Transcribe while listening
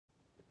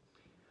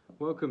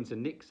Welcome to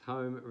Nick's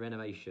Home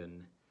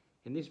Renovation.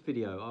 In this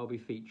video I'll be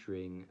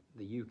featuring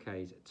the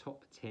UK's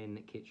top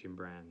 10 kitchen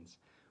brands,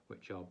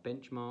 which are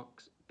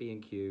Benchmarx,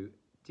 B&Q,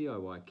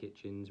 DIY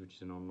Kitchens, which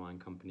is an online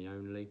company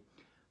only,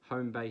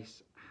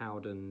 Homebase,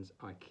 Howdens,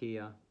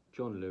 IKEA,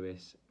 John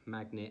Lewis,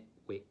 Magnet,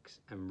 Wickes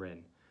and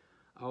Wren.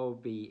 I'll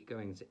be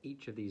going to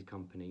each of these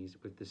companies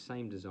with the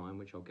same design,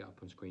 which I'll get up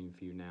on screen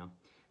for you now.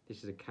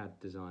 This is a CAD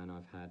design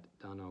I've had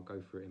done. I'll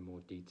go through it in more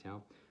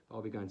detail.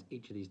 I'll be going to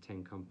each of these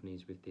 10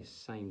 companies with this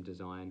same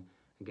design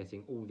and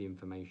getting all the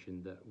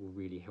information that will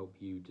really help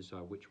you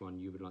decide which one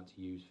you would like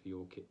to use for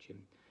your kitchen.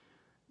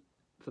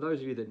 For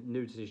those of you that are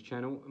new to this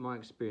channel, my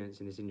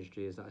experience in this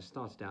industry is that I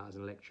started out as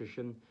an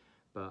electrician,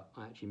 but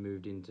I actually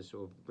moved into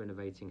sort of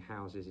renovating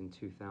houses in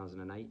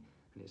 2008,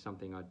 and it's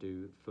something I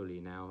do fully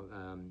now.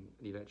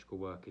 The electrical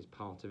work is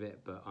part of it,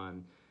 but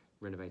I'm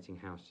renovating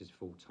houses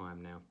full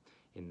time now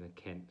in the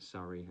Kent,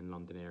 Surrey and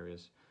London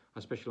areas. I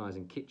specialise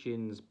in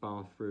kitchens,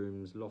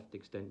 bathrooms, loft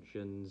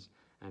extensions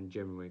and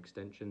general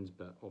extensions,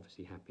 but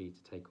obviously happy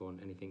to take on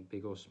anything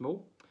big or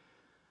small.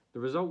 The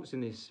results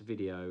in this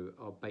video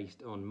are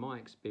based on my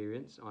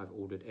experience. I've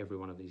ordered every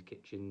one of these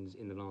kitchens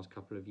in the last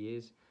couple of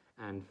years,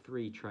 and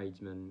 3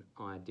 tradesmen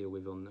I deal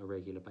with on a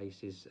regular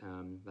basis.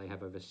 They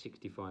have over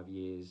 65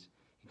 years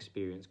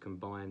experience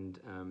combined.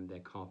 They're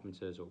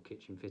carpenters or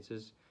kitchen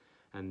fitters,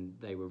 and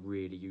they were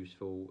really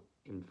useful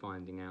in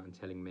finding out and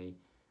telling me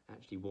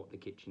actually what the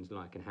kitchen's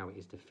like and how it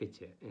is to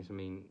fit it.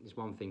 It's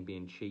one thing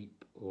being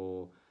cheap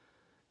or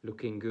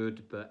looking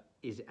good, but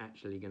is it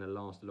actually going to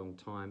last a long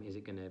time? Is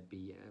it going to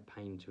be a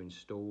pain to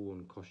install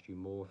and cost you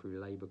more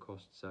through labour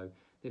costs? So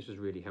this was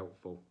really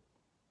helpful.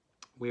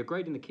 We are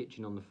grading the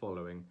kitchen on the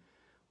following.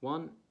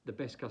 1, the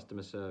best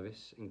customer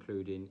service,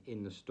 including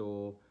in the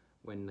store,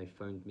 when they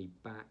phoned me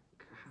back,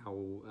 how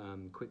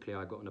quickly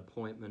I got an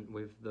appointment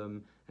with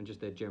them, and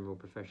just their general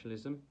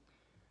professionalism.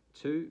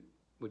 2,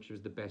 which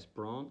was the best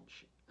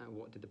branch.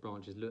 What did the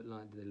branches look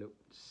like? Did they look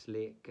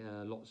slick?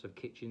 Lots of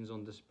kitchens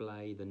on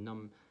display, the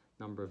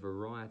number of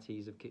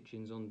varieties of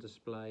kitchens on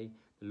display,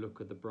 the look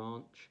of the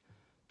branch.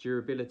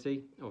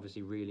 Durability,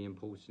 obviously really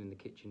important in the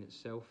kitchen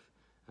itself.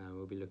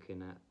 We'll be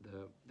looking at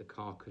the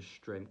carcass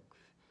strength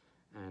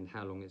and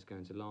how long it's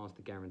going to last,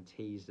 the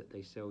guarantees that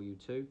they sell you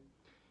to,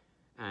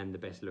 and the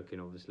best looking,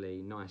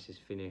 obviously,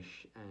 nicest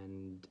finish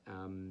and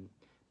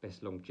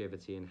best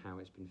longevity and how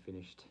it's been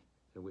finished,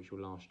 which will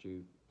last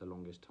you the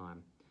longest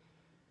time.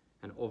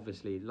 And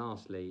obviously,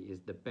 lastly,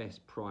 is the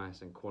best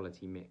price and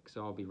quality mix.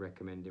 So I'll be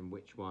recommending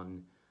which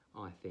one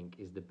I think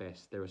is the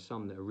best. There are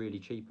some that are really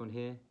cheap on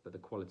here, but the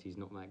quality is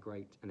not that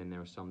great. And then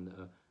there are some that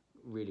are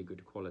really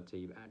good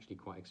quality, but actually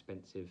quite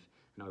expensive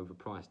and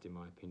overpriced in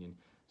my opinion.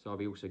 So I'll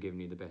be also giving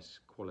you the best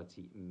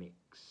quality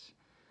mix.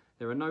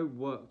 There are no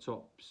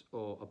worktops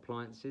or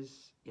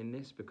appliances in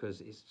this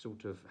because it's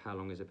sort of how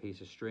long is a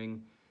piece of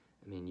string.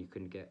 You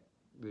can get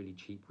really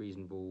cheap,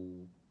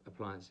 reasonable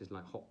appliances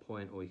like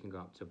Hotpoint, or you can go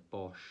up to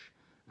Bosch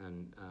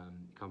and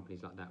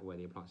companies like that where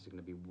the appliances are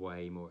going to be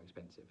way more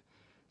expensive.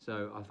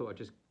 So I thought I'd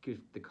just give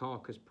the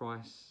carcass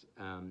price,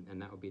 and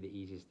that would be the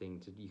easiest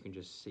thing you can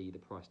just see the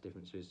price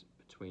differences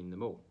between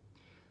them all.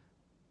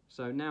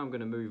 So now I'm going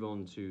to move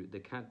on to the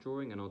CAD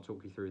drawing and I'll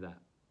talk you through that.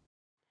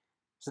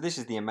 So this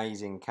is the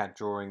amazing CAD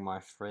drawing my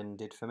friend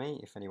did for me.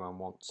 If anyone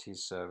wants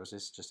his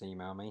services, just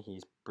email me.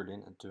 He's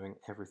brilliant at doing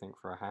everything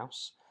for a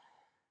house.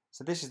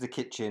 So this is the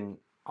kitchen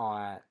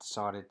I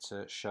decided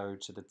to show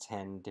to the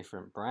 10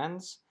 different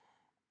brands.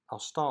 I'll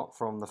start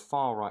from the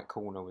far right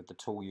corner with the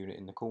tall unit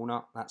in the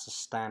corner. That's a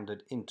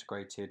standard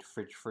integrated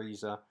fridge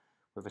freezer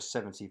with a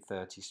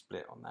 70-30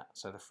 split on that.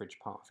 So the fridge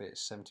part of it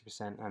is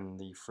 70% and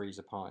the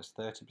freezer part is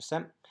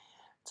 30%.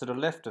 To the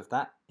left of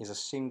that is a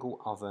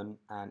single oven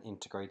and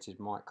integrated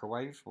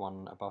microwave,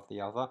 one above the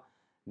other.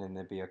 And then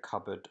there'll be a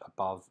cupboard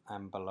above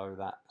and below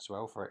that as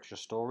well for extra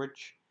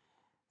storage.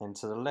 Then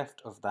to the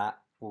left of that,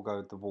 we'll go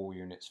with the wall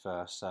units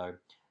first. So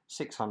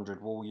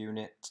 600 wall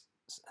unit,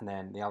 and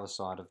then the other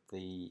side of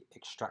the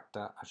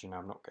extractor, as you know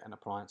I'm not getting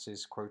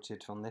appliances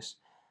quoted on this,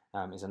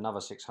 is another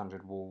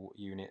 600 wall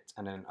unit,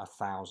 and then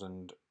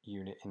 1000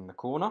 unit in the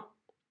corner.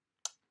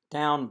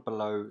 Down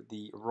below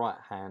the right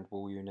hand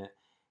wall unit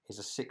is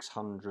a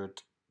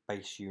 600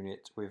 base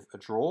unit with a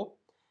drawer.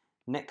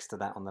 Next to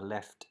that on the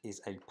left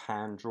is a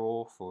pan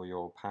drawer for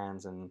your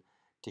pans and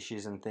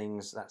dishes and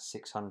things. That's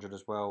 600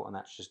 as well, and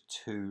that's just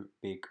 2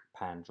 big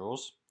pan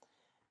drawers.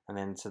 And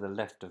then to the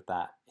left of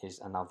that is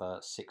another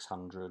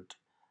 600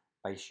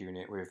 base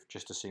unit with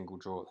just a single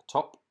drawer at the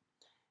top.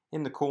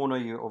 In the corner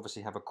you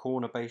obviously have a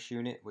corner base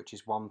unit which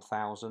is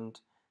 1000,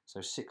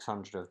 so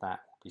 600 of that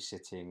will be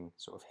sitting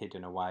sort of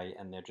hidden away,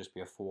 and there'll just be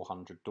a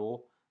 400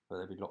 door, but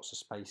there'll be lots of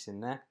space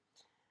in there.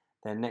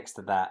 Then next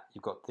to that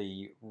you've got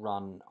the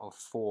run of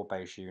 4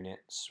 base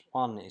units.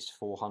 One is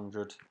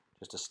 400,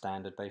 just a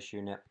standard base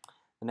unit.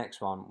 The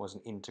next one was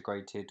an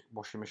integrated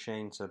washing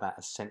machine, so that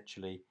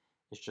essentially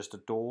is just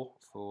a door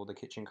for the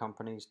kitchen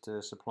companies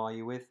to supply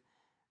you with.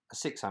 A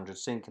 600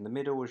 sink in the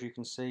middle, as you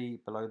can see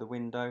below the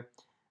window,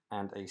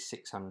 and a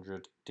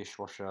 600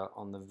 dishwasher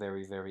on the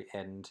very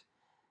end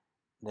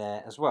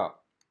there as well.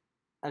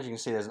 as you can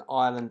see, there's an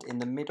island in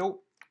the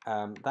middle.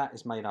 That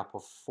is made up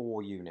of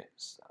 4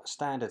 units. A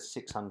standard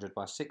 600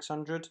 by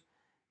 600,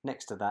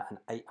 next to that an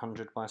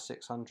 800 by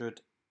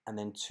 600, and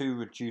then 2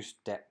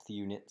 reduced depth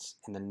units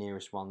in the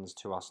nearest ones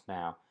to us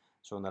now.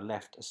 So on the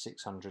left a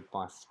 600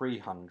 by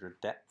 300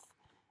 depth,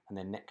 and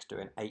then next to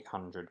an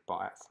 800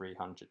 by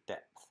 300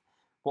 depth.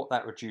 What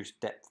that reduced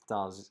depth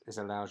does is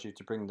allows you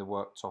to bring the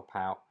worktop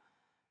out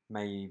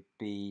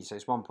maybe, so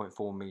it's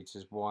 1.4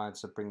 meters wide,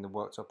 so bring the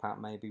worktop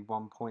out maybe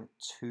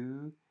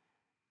 1.2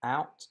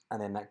 out,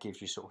 and then that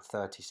gives you sort of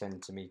 30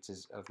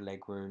 centimeters of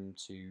leg room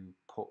to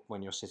put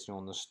when you're sitting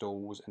on the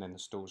stools, and then the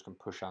stools can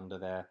push under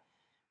there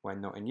when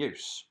not in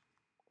use.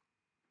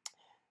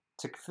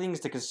 Things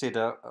to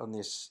consider on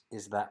this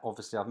is that,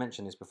 obviously I've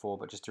mentioned this before,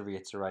 but just to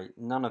reiterate,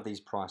 none of these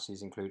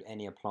prices include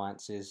any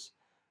appliances.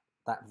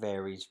 That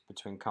varies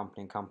between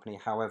company and company.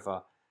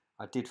 However,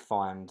 I did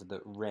find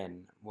that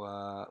Wren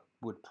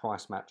would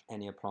price match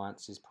any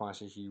appliances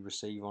prices you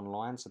receive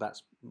online, so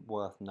that's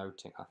worth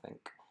noting, I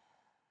think.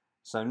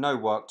 So no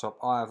worktop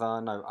either,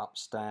 no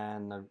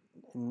upstand,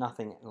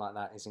 nothing like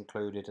that is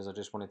included, as I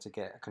just wanted to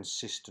get a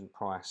consistent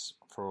price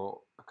for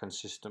a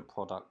consistent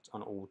product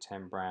on all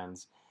 10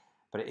 brands.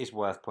 But it is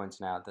worth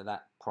pointing out that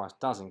that price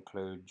does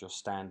include your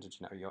standard,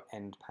 your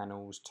end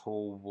panels,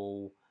 tall,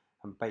 wall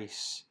and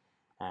base,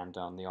 and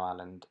on the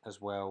island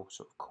as well,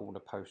 sort of corner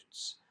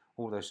posts,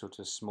 all those sort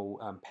of small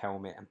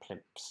pelmet and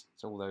plimps.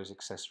 So all those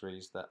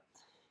accessories that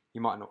you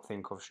might not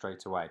think of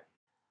straight away.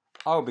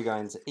 I'll be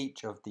going to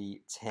each of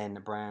the 10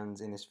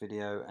 brands in this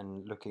video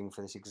and looking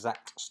for this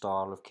exact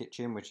style of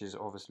kitchen, which is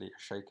obviously a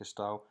shaker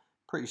style.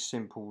 Pretty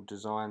simple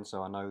design,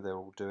 so I know they'll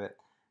all do it.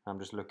 I'm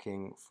just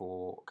looking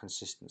for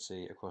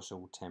consistency across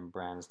all 10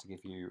 brands to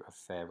give you a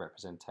fair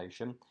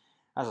representation.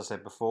 As I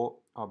said before,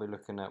 I'll be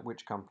looking at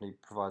which company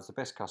provides the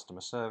best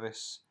customer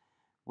service,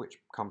 which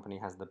company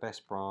has the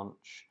best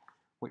branch,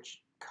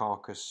 which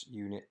carcass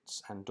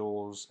units and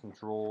doors and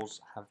drawers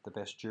have the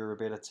best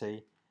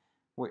durability,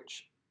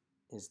 which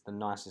is the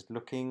nicest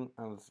looking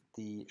of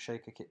the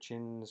shaker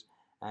kitchens,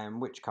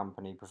 and which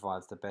company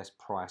provides the best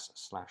price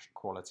 /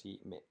 quality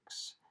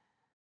mix.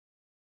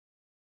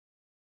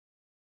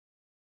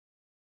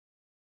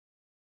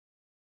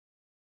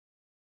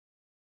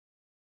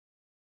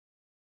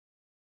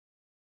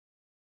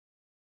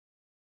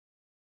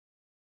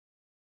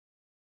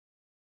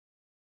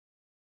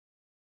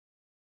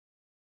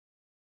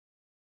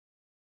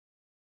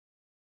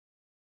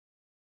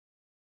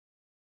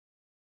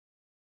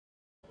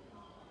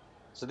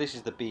 So this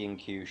is the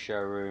B&Q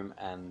showroom,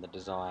 and the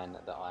design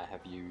that I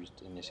have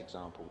used in this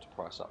example to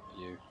price up for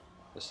you,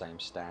 the same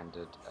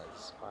standard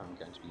as I'm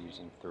going to be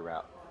using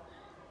throughout.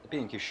 The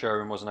B&Q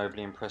showroom wasn't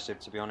overly impressive,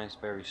 to be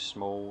honest, very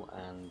small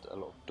and a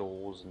lot of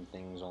doors and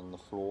things on the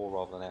floor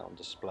rather than out on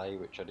display,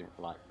 which I didn't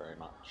like very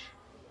much.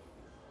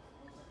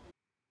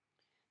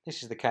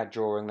 This is the CAD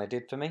drawing they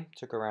did for me.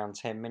 Took around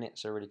 10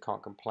 minutes, I really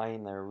can't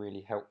complain, they were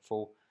really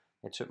helpful.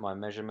 They took my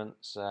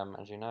measurements,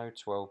 as you know,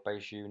 12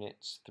 base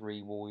units,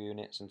 3 wall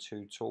units and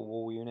 2 tall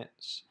wall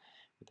units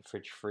with the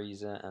fridge,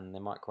 freezer and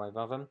the microwave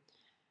oven,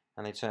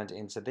 and they turned it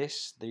into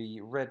this. The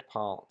red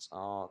parts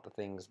are the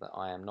things that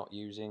I am not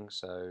using,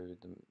 so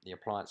the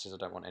appliances I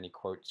don't want any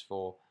quotes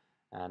for,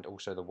 and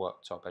also the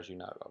worktop, as you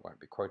know, I won't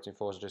be quoting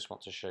for, so I just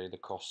want to show you the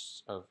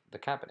costs of the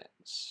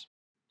cabinets.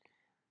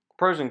 The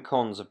pros and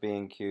cons of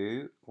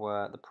B&Q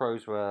were, the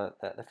pros were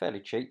that they're fairly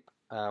cheap,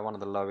 one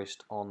of the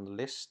lowest on the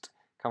list.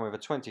 Come with a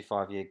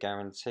 25-year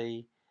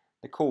guarantee.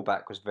 The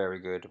callback was very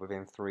good,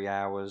 within 3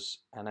 hours,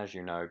 and as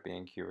you know,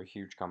 B&Q are a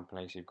huge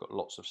company, so you've got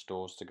lots of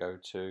stores to go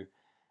to,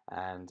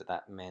 and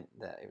that meant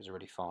that it was a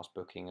really fast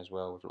booking as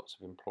well, with lots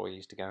of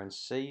employees to go and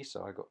see,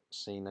 so I got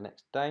seen the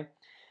next day.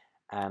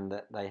 And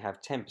that they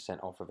have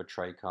 10% off of a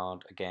trade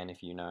card. Again,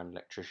 if you know an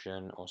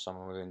electrician or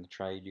someone within the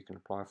trade, you can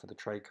apply for the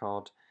trade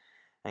card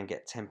and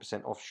get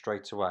 10% off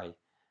straight away.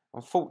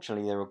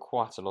 Unfortunately, there were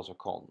quite a lot of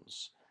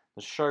cons.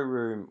 The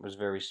showroom was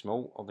very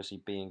small.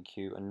 Obviously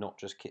B&Q are not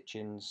just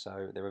kitchens,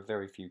 so there were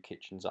very few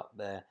kitchens up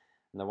there,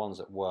 and the ones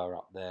that were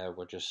up there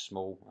were just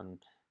small and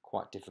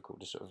quite difficult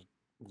to sort of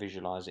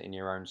visualise it in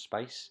your own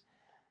space.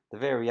 The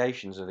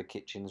variations of the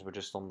kitchens were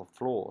just on the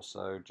floor,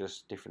 so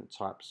just different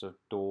types of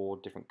door,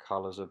 different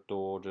colours of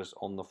door, just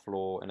on the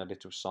floor in a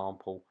little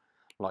sample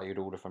like you'd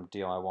order from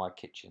DIY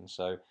kitchens.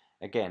 So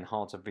again,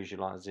 hard to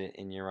visualise it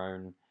in your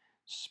own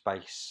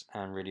space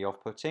and really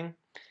off-putting.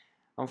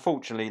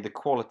 Unfortunately, the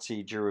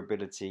quality,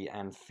 durability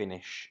and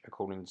finish,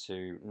 according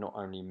to not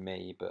only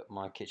me but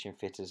my kitchen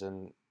fitters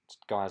and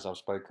guys I've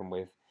spoken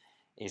with,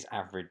 is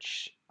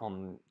average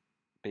on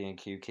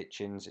B&Q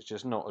kitchens. It's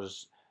just not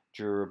as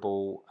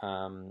durable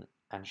and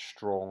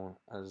strong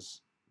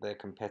as their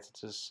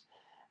competitors,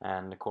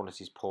 and the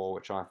quality is poor,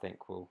 which I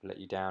think will let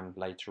you down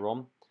later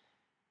on.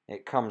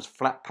 It comes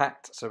flat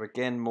packed, so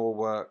again more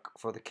work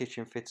for the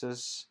kitchen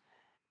fitters.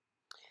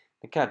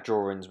 The CAD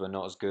drawings were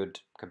not as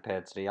good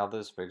compared to the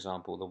others. For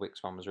example, the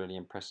Wickes one was really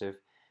impressive,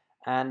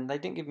 and they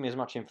didn't give me as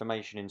much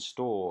information in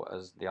store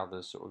as the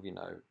others, sort of,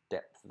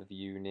 depth of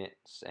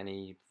units,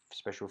 any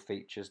special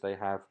features they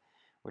have,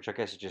 which I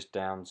guess is just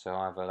down to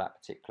either that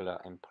particular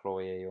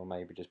employee or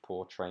maybe just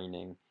poor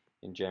training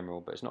in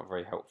general, but it's not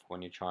very helpful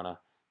when you're trying to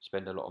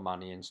spend a lot of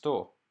money in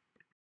store.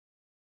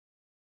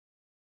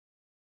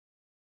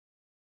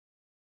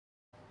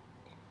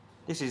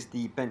 This is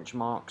the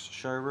Benchmarx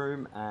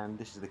showroom, and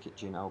this is the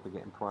kitchen I'll be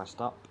getting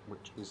priced up,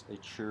 which is a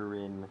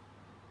Turin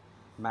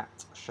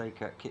matte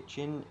shaker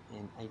kitchen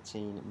in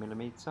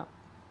 18mm.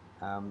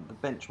 The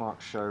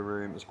Benchmarx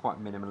showroom is quite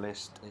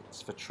minimalist.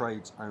 It's for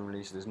trades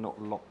only, so there's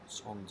not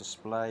lots on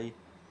display,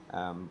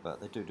 but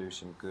they do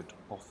some good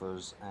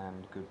offers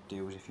and good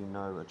deals if you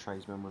know a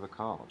tradesman with a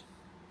card.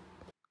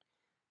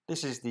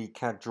 This is the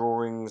CAD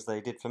drawings they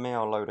did for me.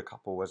 I'll load a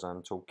couple as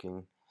I'm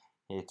talking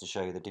here to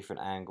show you the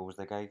different angles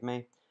they gave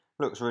me.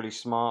 Looks really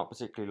smart,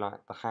 particularly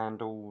like the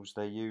handles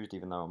they used,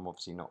 even though I'm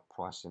obviously not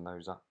pricing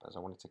those up as I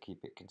wanted to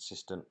keep it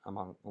consistent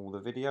among all the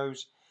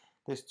videos.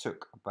 This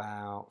took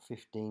about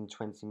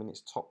 15-20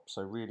 minutes top,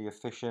 so really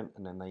efficient,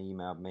 and then they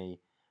emailed me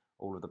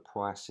all of the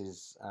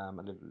prices a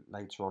little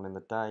later on in the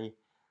day.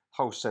 The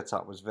whole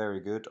setup was very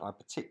good. I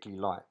particularly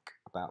like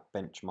about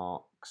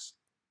Benchmarx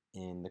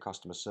in the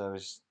customer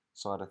service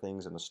side of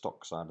things and the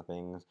stock side of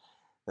things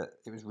that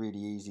it was really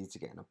easy to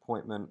get an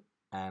appointment,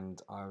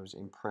 and I was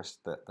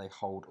impressed that they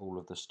hold all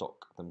of the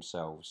stock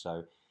themselves.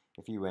 So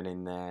if you went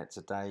in there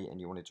today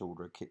and you wanted to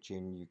order a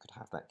kitchen, you could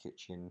have that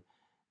kitchen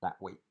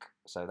that week.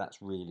 So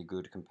that's really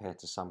good compared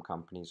to some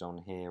companies on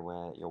here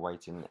where you're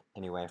waiting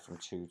anywhere from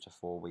 2 to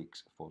 4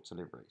 weeks for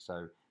delivery.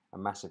 So a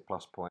massive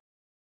plus point.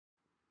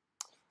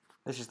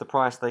 This is the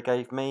price they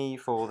gave me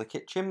for the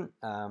kitchen.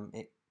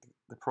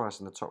 The price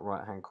in the top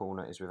right hand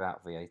corner is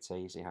without VAT, so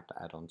you have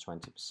to add on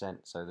 20%.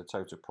 So the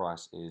total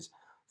price is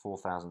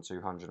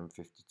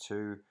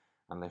 $4,252,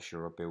 unless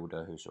you're a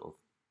builder who sort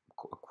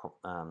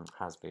of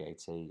has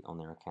VAT on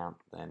their account,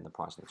 then the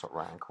price in the top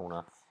right hand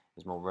corner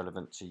is more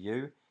relevant to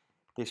you.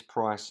 This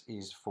price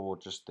is for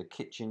just the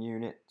kitchen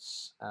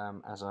units.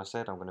 As I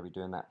said, I'm going to be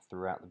doing that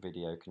throughout the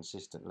video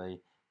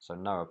consistently, so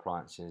no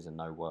appliances and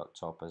no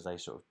worktop, as they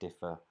sort of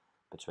differ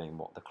between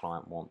what the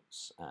client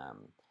wants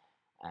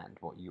and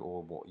what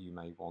you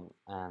may want,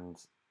 and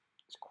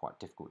it's quite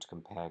difficult to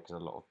compare because a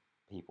lot of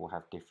people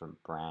have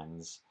different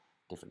brands,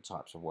 different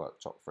types of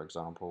worktop, for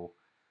example.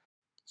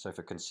 So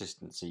for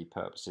consistency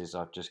purposes,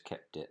 I've just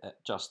kept it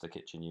at just the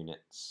kitchen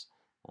units,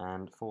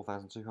 and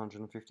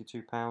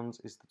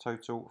 £4,252 is the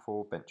total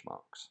for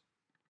Benchmarx.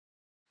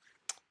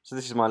 So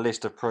this is my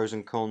list of pros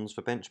and cons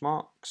for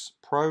Benchmarx.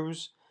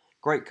 Pros: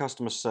 great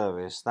customer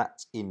service,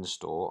 that's in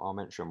store. I'll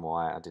mention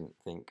why I didn't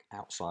think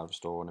outside of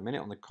store in a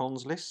minute. On the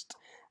cons list,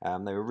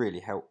 they were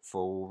really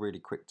helpful, really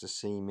quick to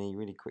see me,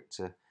 really quick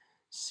to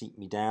seat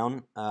me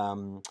down.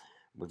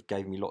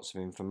 Gave me lots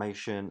of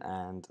information,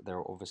 and there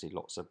are obviously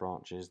lots of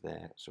branches.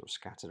 They're sort of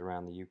scattered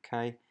around the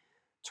UK.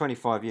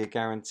 25-year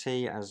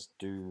guarantee, as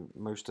do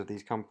most of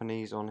these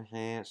companies on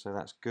here, so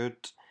that's good.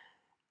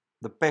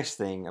 The best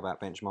thing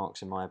about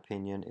Benchmarx, in my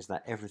opinion, is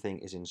that everything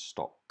is in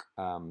stock.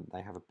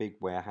 They have a big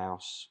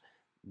warehouse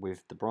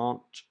with the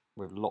branch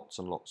with lots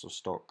and lots of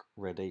stock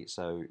ready,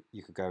 so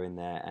you could go in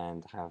there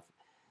and have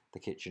the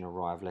kitchen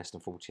arrive less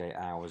than 48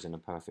 hours in a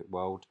perfect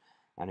world.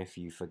 And if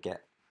you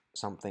forget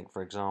something,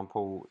 for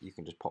example, you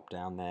can just pop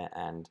down there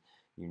and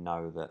you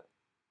know that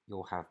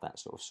you'll have that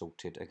sort of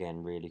sorted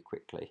again really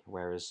quickly.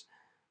 Whereas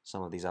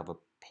some of these other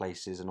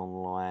places and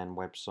online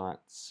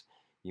websites,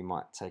 you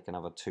might take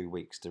another 2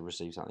 weeks to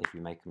receive something if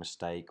you make a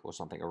mistake or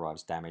something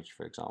arrives damaged,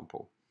 for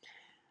example.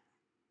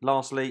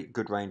 Lastly,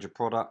 good range of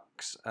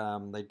products.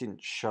 They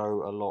didn't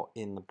show a lot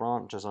in the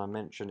branch, as I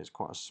mentioned. It's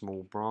quite a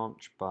small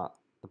branch, but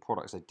the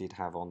products they did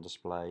have on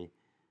display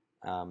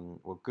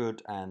were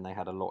good, and they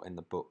had a lot in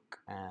the book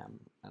and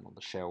on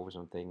the shelves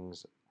and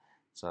things.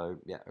 So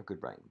yeah, a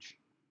good range.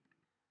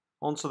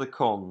 On to the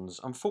cons.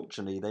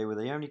 Unfortunately, they were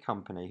the only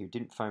company who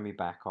didn't phone me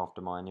back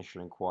after my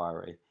initial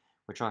inquiry,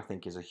 which I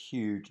think is a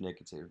huge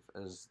negative,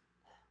 as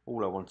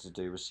all I wanted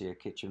to do was see a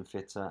kitchen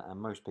fitter, and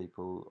most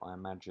people, I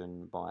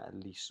imagine, buy at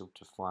least sort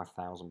of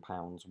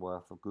 £5,000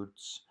 worth of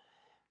goods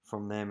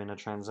from them in a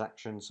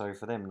transaction. So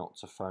for them not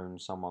to phone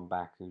someone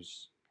back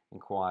who's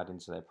inquired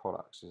into their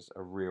products is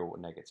a real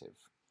negative.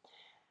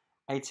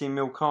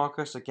 18mm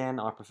carcass, again,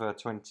 I prefer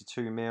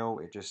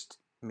 22mm. It just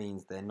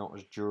means they're not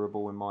as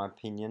durable, in my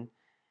opinion.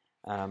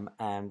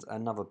 And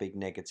another big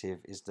negative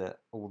is that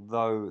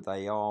although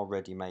they are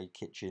ready-made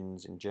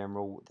kitchens in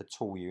general, the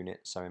tall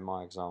unit, so in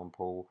my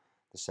example,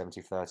 the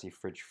 70/30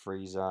 fridge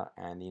freezer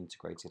and the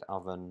integrated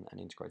oven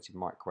and integrated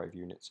microwave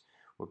units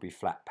would be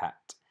flat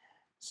packed.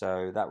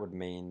 So that would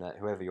mean that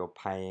whoever you're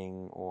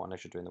paying, or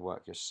unless you're doing the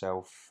work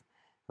yourself,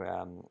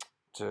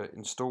 to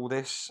install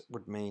this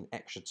would mean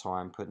extra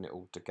time putting it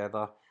all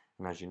together.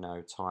 And as you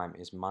know, time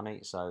is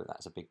money, so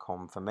that's a big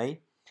con for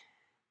me.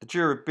 The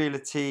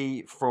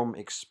durability from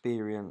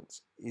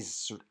experience is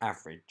sort of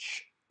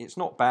average. It's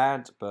not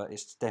bad, but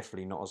it's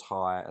definitely not as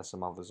high as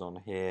some others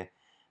on here.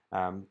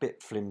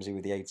 Bit flimsy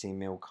with the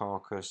 18mm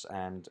carcass,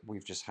 and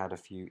we've just had a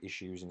few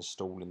issues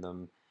installing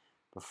them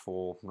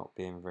before, not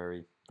being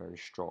very, very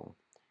strong.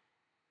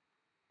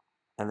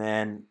 And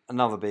then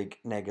another big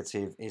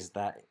negative is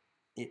that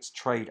It's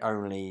trade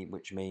only,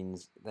 which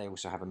means they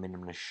also have a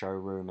minimalist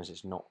showroom, as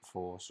it's not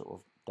for sort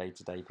of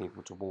day-to-day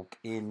people to walk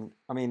in.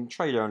 I mean,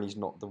 trade only is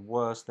not the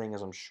worst thing,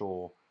 as I'm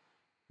sure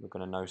we're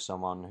going to know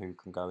someone who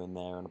can go in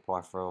there and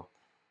apply for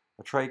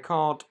a trade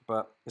card,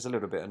 but it's a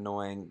little bit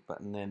annoying.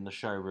 But and then the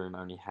showroom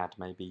only had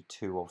maybe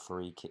 2 or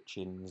 3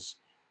 kitchens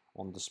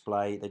on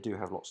display. They do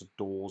have lots of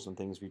doors and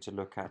things for you to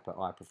look at, but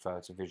I prefer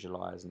to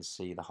visualize and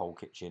see the whole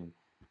kitchen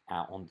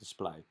out on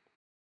display.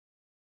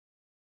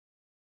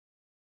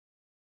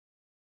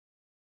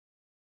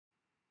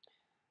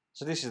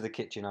 So this is the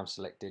kitchen I've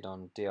selected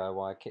on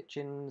DIY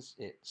Kitchens.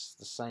 It's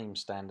the same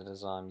standard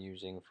as I'm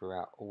using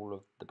throughout all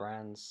of the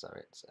brands, so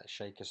it's a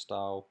shaker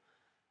style,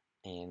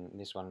 and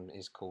this one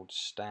is called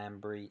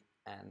Stanbury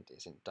and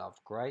it's in Dove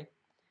Grey.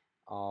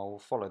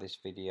 I'll follow this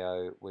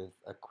video with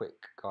a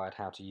quick guide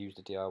how to use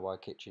the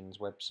DIY Kitchens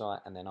website,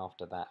 and then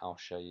after that I'll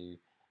show you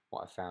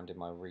what I found in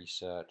my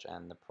research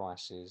and the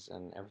prices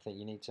and everything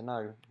you need to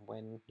know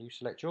when you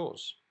select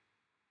yours.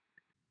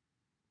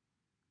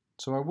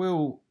 So I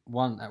will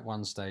at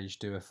one stage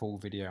do a full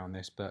video on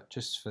this, but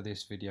just for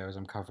this video, as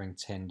I'm covering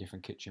 10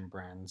 different kitchen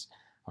brands,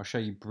 I'll show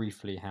you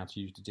briefly how to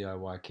use the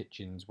DIY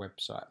Kitchens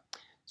website.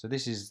 So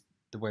this is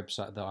the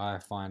website that I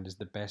find is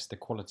the best. The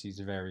quality is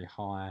very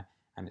high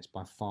and it's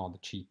by far the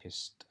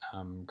cheapest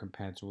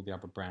compared to all the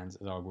other brands,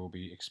 as I will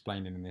be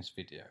explaining in this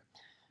video.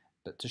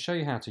 But to show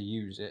you how to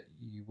use it,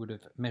 you would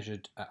have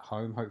measured at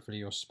home, hopefully,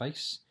 your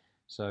space.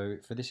 So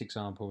for this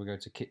example, we'll go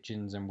to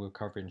kitchens and we'll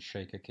cover in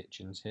shaker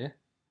kitchens here.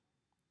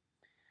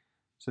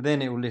 So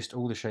then it will list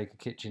all the shaker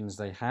kitchens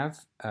they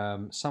have.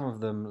 Some of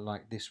them,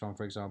 like this one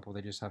for example,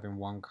 they just have in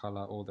one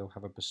colour, or they'll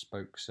have a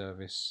bespoke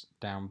service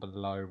down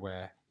below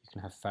where you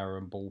can have Farrow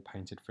and Ball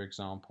painted, for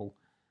example.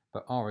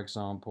 But our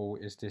example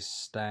is this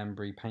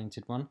Stanbury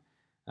painted one.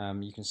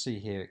 You can see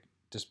here it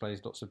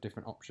displays lots of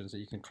different options that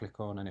you can click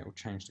on and it will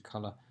change the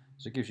colour.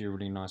 So it gives you a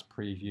really nice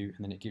preview, and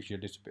then it gives you a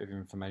little bit of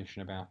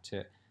information about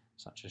it,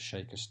 such as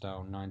shaker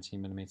style,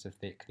 19mm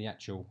thick. The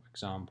actual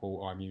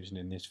example I'm using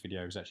in this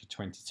video is actually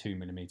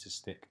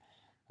 22mm thick,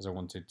 as I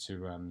wanted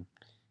to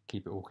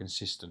keep it all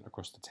consistent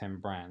across the 10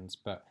 brands,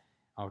 but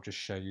I'll just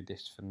show you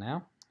this for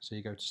now. So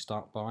you go to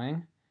start buying,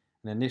 and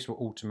then this will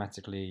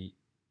automatically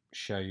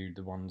show you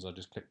the ones I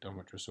just clicked on,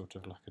 which was sort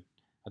of like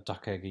a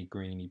duck eggy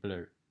greeny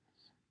blue.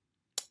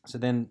 So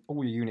then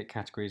all your unit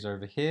categories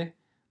over here,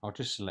 I'll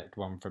just select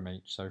one from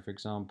each. So for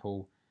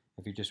example,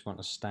 if you just want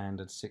a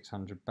standard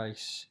 600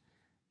 base,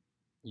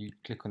 you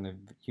click on the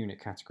unit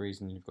categories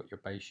and you've got your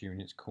base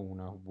units,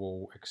 corner,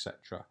 wall,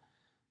 etc.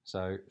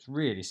 So it's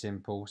really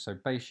simple. So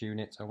base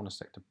units, I want to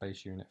select a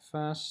base unit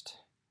first.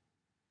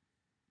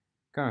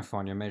 Go and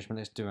find your measurement.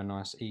 Let's do a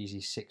nice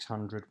easy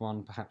 600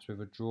 one, perhaps with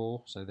a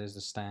draw. So there's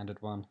the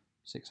standard one,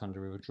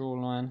 600 with a draw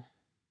line.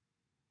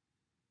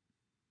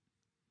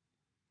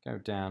 Go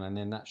down, and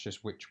then that's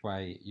just which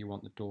way you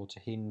want the door to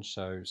hinge.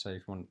 So say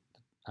if you want,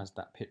 as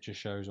that picture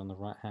shows on the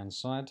right hand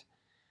side,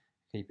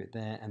 keep it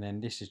there. And then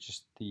this is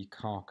just the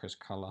carcass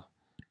colour.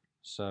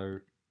 So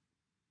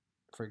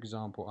for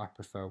example, I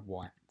prefer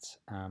white.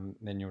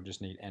 Then you'll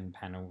just need end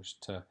panels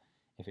to,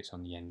 if it's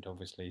on the end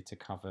obviously, to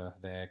cover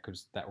there,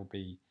 because that will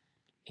be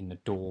in the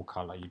door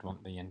colour. You'd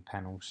want the end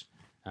panels,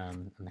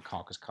 and the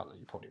carcass colour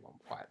you probably want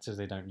white, as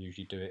they don't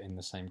usually do it in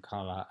the same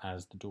colour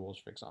as the doors,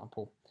 for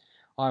example.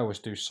 I always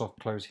do soft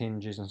close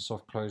hinges and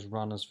soft close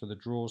runners for the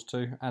drawers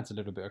too. Adds a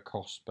little bit of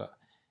cost, but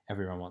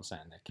everyone wants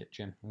that in their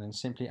kitchen. And then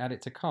simply add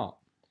it to cart.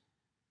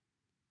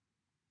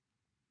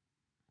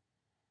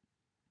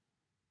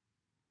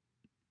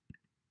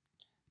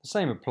 The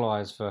same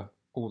applies for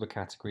all the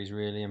categories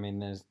really. I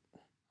mean,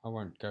 I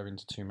won't go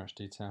into too much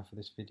detail for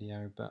this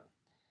video, but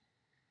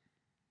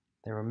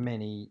there are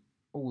many.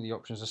 All the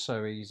options are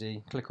so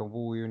easy. Click on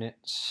wall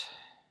units.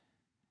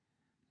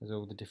 There's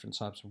all the different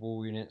types of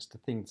wall units. The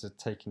thing to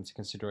take into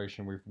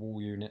consideration with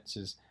wall units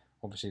is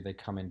obviously they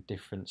come in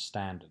different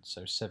standards.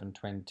 So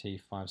 720,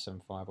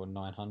 575 or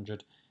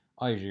 900.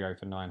 I usually go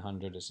for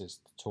 900 as it's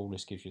the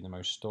tallest, gives you the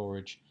most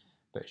storage,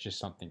 but it's just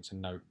something to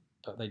note.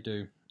 But they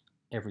do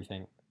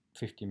everything,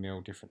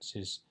 50mm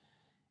differences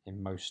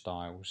in most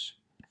styles.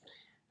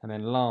 And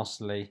then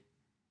lastly,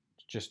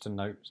 just to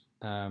note,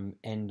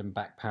 end and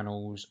back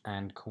panels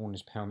and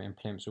cornice, pelmet and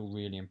plinths are all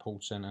really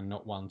important and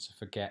not one to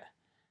forget,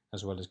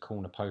 as well as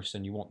corner posts,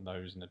 and you want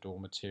those in the door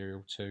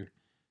material too.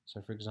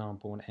 So for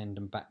example, on end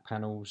and back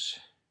panels,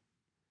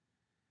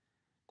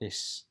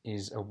 this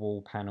is a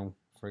wall panel,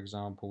 for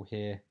example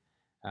here,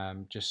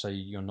 just so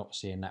you're not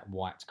seeing that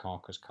white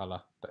carcass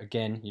colour. But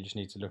again, you just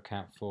need to look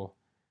out for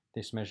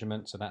this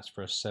measurement. So that's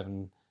for a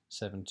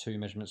 772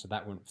 measurement, so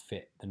that wouldn't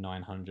fit the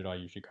 900 I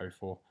usually go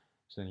for.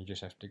 So then you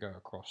just have to go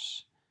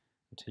across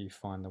until you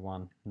find the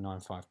one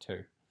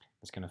 952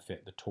 that's going to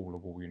fit the taller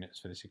wall units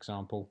for this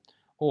example.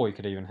 Or you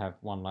could even have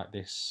one like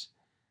this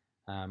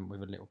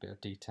with a little bit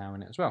of detail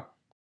in it as well.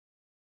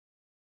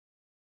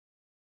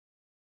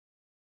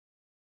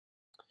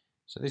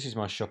 So this is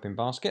my shopping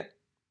basket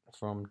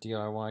from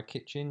DIY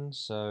Kitchen.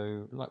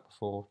 So like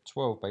before,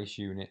 12 base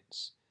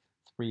units,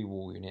 3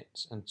 wall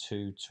units and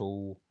 2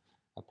 tall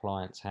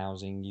appliance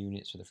housing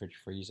units for the fridge,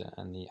 freezer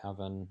and the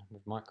oven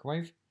with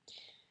microwave.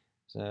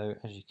 So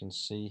as you can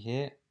see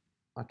here,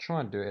 I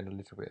try and do it in a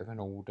little bit of an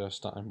order,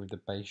 starting with the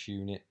base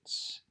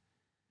units,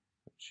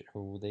 which are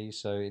all these.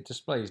 So it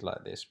displays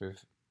like this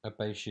with a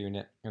base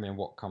unit and then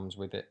what comes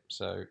with it,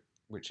 so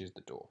which is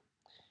the door.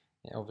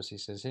 It obviously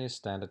says here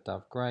standard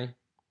dove grey.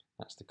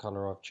 That's the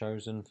colour I've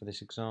chosen for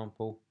this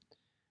example.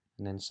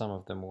 And then some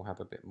of them will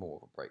have a bit more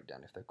of a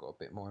breakdown if they've got a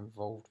bit more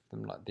involved with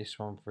them, like this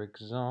one for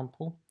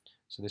example.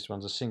 So this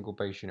one's a single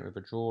base unit with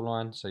a drawer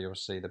line. So you'll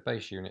see the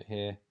base unit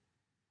here,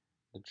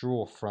 the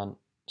drawer front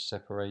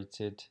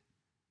separated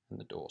and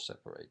the door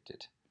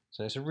separated.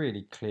 So it's a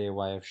really clear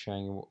way of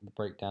showing you what the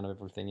breakdown of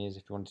everything is.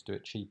 If you want to do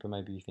it cheaper,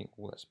 maybe you think,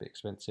 oh, that's a bit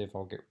expensive,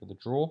 I'll get with the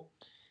drawer.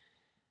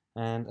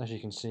 And as you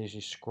can see, as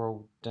you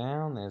scroll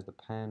down, there's the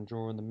pan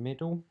drawer in the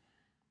middle.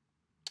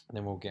 And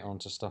then we'll get on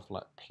to stuff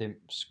like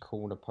plinths,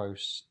 corner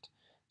post.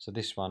 So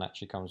this one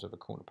actually comes with a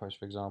corner post,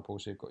 for example.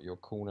 So you've got your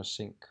corner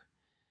sink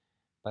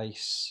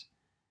base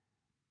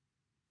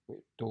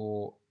with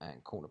door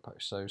and corner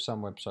post. So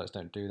some websites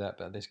don't do that,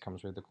 but this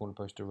comes with the corner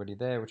post already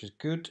there, which is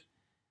good.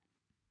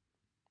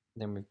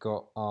 Then we've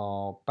got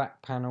our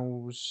back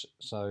panels.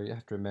 So you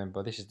have to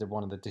remember, this is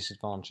one of the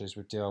disadvantages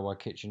with DIY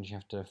kitchens. You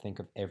have to think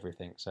of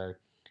everything. So you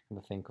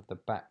have to think of the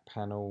back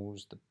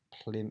panels, the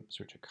plinths,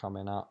 which are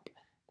coming up,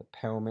 the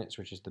pelmets,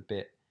 which is the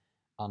bit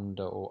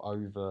under or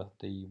over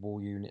the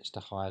wall units to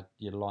hide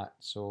your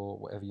lights or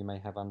whatever you may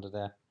have under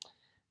there.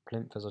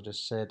 Plinth, as I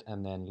just said,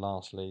 and then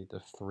lastly the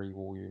 3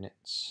 wall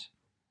units,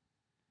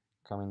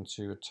 coming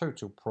to a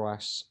total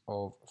price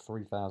of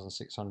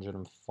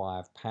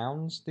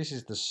 £3,605. This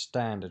is the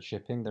standard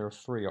shipping. There are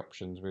 3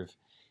 options with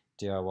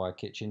DIY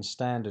kitchen.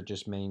 Standard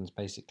just means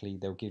basically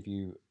they'll give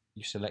you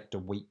select a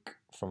week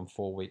from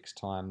 4 weeks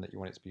time that you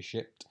want it to be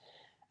shipped,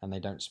 and they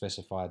don't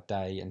specify a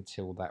day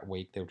until that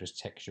week. They'll just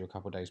text you a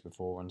couple of days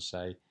before and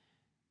say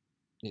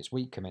it's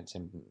week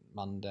commencing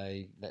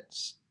Monday,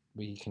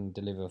 we can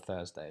deliver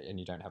Thursday, and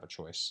you don't have a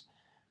choice.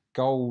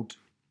 Gold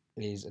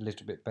is a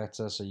little bit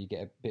better, so you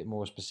get a bit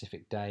more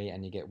specific day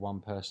and you get one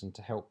person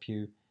to help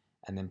you.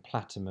 And then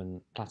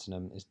platinum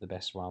is the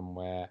best one,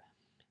 where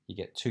you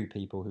get 2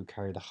 people who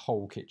carry the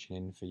whole kitchen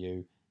in for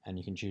you, and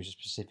you can choose a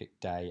specific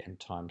day and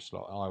time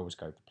slot. I always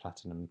go for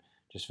platinum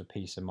just for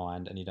peace of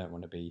mind, and you don't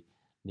want to be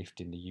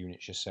lifting the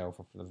units yourself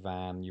off the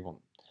van. You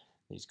want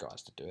these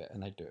guys to do it,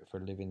 and they do it for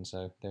a living,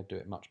 so they'll do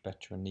it much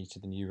better and neater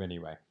than you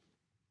anyway.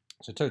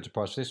 So total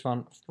price for this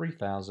one,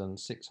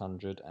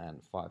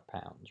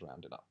 £3,605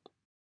 rounded up.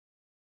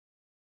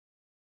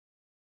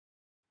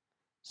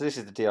 So this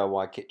is the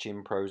DIY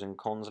kitchen pros and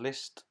cons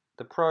list.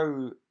 The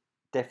pro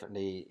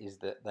definitely is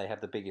that they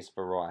have the biggest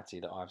variety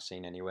that I've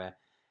seen anywhere.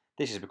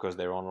 This is because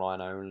they're online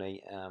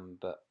only,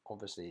 but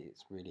obviously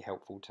it's really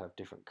helpful to have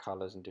different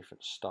colours and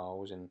different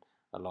styles in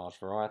a large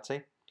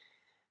variety.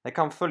 They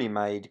come fully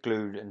made,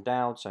 glued and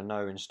doweled, so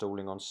no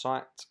installing on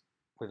site,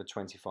 with a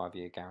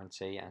 25-year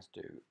guarantee, as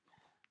do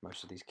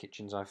most of these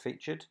kitchens I've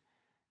featured.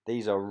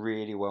 These are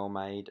really well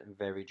made and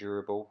very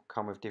durable.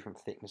 Come with different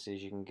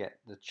thicknesses. You can get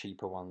the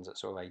cheaper ones at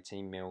sort of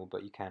 18mm,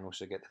 but you can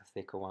also get the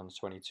thicker ones,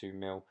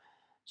 22mm.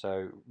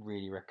 So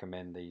really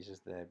recommend these,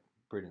 as they're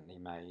brilliantly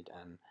made,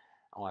 and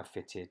I've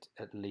fitted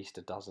at least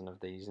a dozen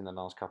of these in the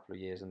last couple of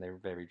years, and they're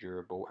very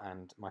durable,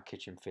 and my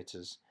kitchen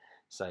fitters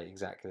say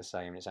exactly the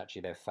same. It's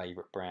actually their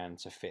favourite brand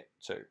to fit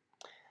too.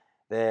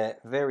 They're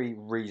very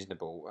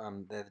reasonable.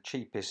 They're the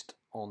cheapest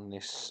on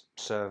this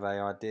survey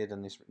I did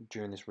and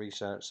during this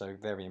research, so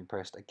very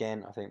impressed.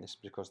 Again, I think this is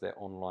because they're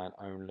online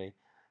only,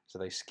 so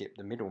they skip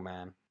the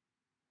middleman.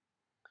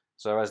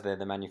 So as they're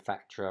the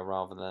manufacturer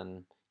rather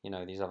than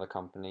these other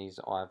companies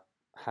I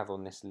have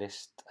on this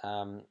list,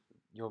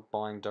 you're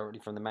buying directly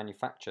from the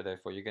manufacturer.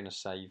 Therefore, you're going to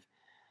save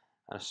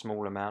a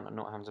small amount and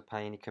not having to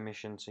pay any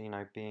commission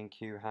to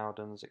B&Q,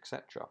 Howdens,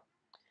 etc.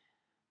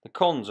 The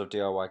cons of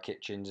DIY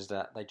kitchens is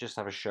that they just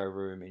have a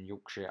showroom in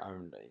Yorkshire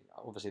only.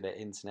 Obviously they're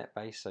internet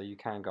based, so you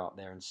can go up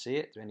there and see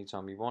it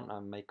anytime you want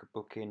and make a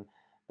booking,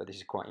 but this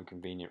is quite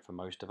inconvenient for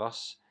most of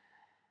us.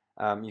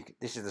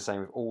 This is the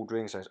same with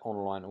ordering, so it's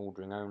online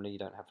ordering only. You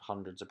don't have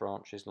hundreds of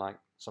branches like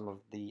some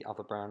of the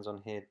other brands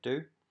on here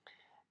do.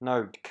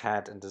 No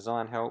CAD and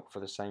design help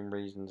for the same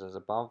reasons as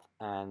above,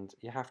 and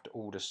you have to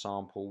order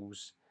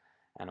samples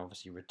and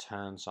obviously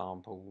return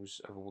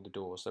samples of all the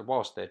doors. So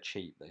whilst they're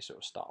cheap, they sort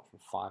of start from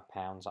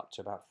 £5 up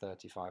to about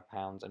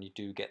 £35, and you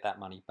do get that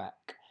money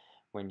back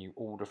when you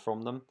order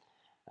from them.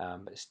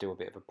 But it's still a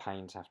bit of a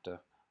pain to have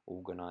to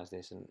organise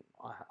this, and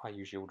I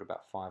usually order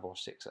about 5 or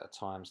 6 at a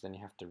time, so then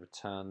you have to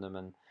return them,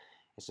 and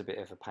it's a bit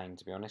of a pain,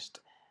 to be honest.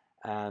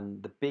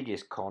 And the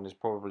biggest con is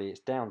probably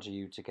it's down to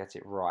you to get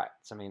it right.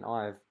 I mean,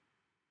 I've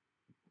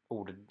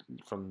ordered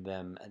from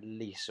them at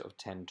least sort of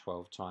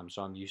 10-12 times,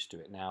 so I'm used to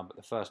it now, but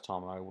the first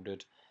time I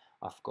ordered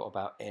I forgot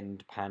about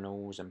end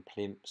panels and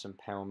plinths and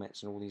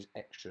pelmets and all these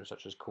extras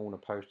such as corner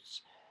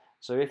posts.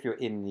 So if you're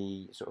in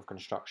the sort of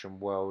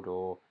construction world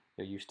or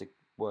you're used to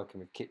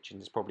working with kitchens,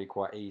 it's probably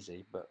quite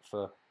easy, but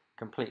for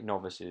complete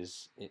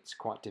novices it's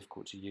quite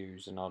difficult to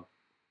use, and I'd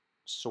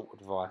sought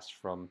advice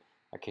from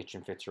a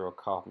kitchen fitter or a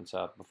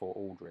carpenter before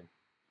ordering.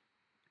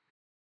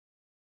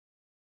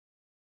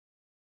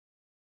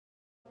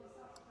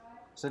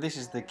 So this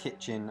is the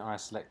kitchen I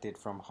selected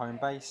from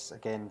Homebase,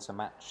 again to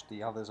match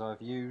the others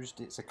I've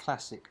used. It's a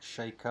classic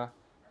shaker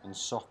in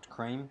soft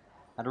cream.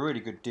 Had a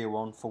really good deal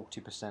on,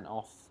 40%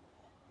 off,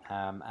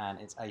 and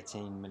it's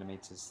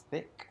 18mm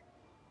thick.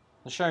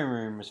 The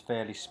showroom was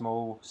fairly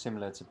small,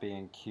 similar to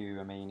B&Q.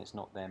 I mean, it's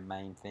not their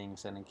main thing,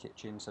 selling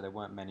kitchens, so there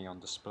weren't many on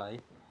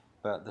display.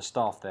 But the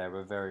staff there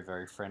were very,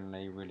 very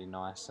friendly, really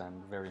nice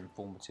and very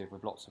informative,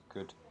 with lots of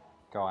good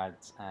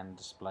guides and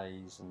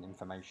displays and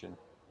information.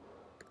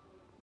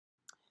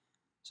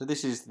 So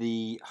this is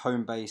the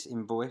Homebase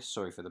invoice.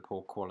 Sorry for the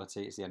poor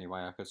quality, it's the only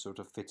way I could sort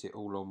of fit it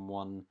all on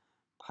one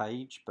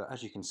page. But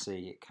as you can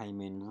see, it came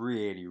in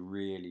really,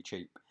 really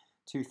cheap,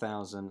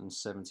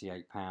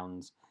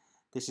 £2,078.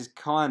 This is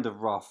kind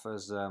of rough,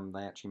 as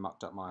they actually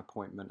mucked up my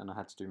appointment and I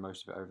had to do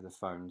most of it over the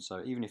phone.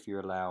 So even if you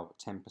allow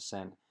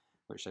 10%,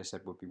 which they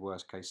said would be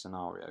worst case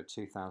scenario,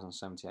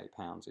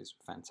 £2,078 is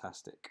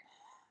fantastic.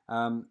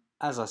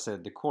 As I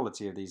said, the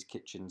quality of these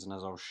kitchens, and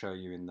as I'll show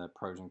you in the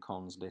pros and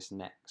cons list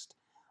next,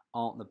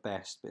 aren't the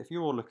best. But if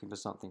you're looking for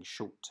something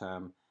short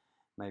term,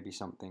 maybe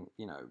something,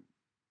 you know,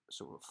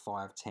 sort of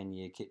 5-10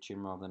 year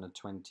kitchen rather than a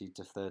 20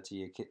 to 30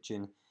 year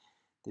kitchen,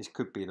 this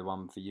could be the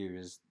one for you,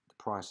 as the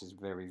price is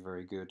very,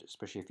 very good,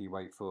 especially if you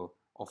wait for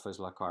offers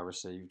like I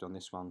received on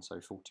this one, so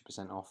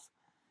 40% off.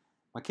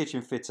 My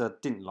kitchen fitter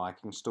didn't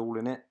like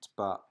installing it,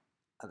 but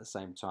at the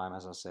same time,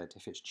 as I said,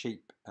 if it's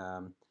cheap,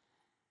 then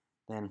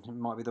it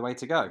might be the way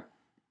to go.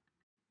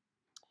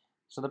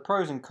 So the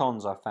pros and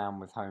cons I found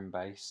with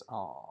Homebase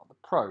are: the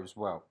pros,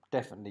 well,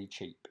 definitely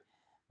cheap.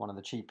 One of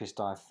the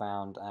cheapest I've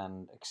found,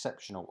 and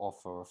exceptional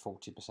offer of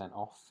 40%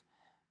 off.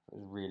 It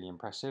was really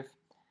impressive.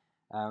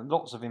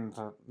 Lots of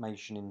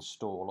information in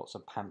store, lots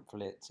of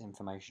pamphlets,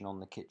 information on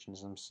the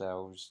kitchens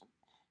themselves,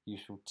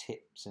 useful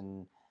tips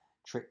and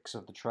tricks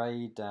of the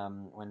trade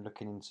when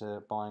looking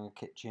into buying a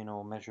kitchen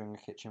or measuring a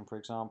kitchen, for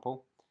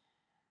example.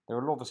 There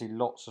are obviously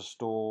lots of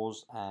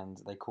stores, and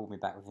they called me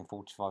back within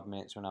 45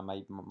 minutes when I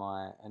made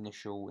my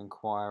initial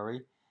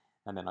inquiry,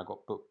 and then I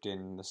got booked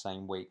in the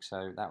same week,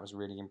 so that was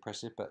really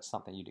impressive, but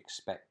something you'd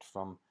expect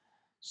from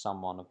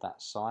someone of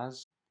that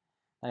size.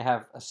 They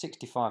have a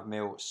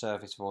 65mm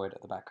service void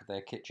at the back of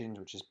their kitchens,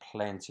 which is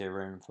plenty of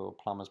room for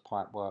plumber's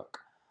pipe work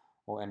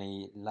or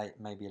any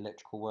maybe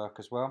electrical work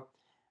as well.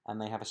 And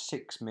they have a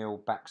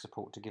 6mm back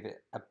support to give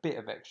it a bit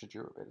of extra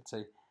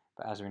durability.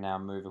 But as we now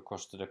move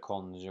across to the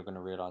cons, you're going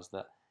to realise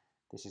that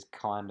this is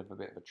kind of a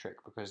bit of a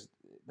trick, because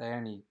they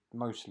only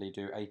mostly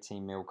do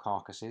 18mm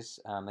carcasses.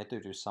 They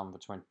do some for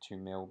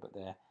 22mm, but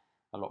they're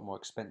a lot more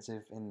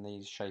expensive. In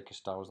these shaker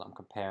styles that I'm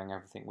comparing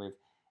everything with,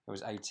 it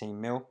was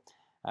 18mm.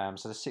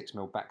 So the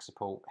 6mm back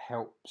support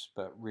helps,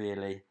 but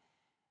really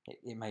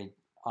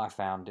I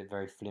found it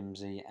very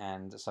flimsy,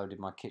 and so did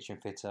my kitchen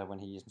fitter when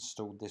he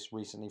installed this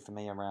recently for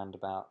me around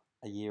about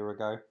a year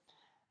ago.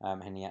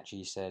 And he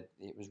actually said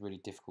it was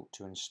really difficult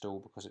to install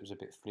because it was a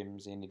bit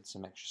flimsy and needed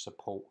some extra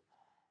support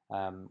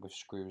with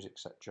screws,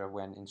 etc.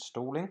 when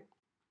installing.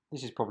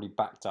 This is probably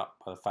backed up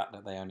by the fact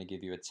that they only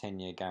give you a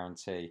 10-year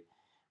guarantee,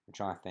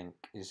 which I think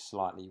is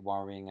slightly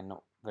worrying and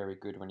not very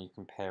good when you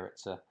compare it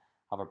to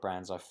other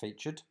brands I've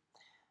featured.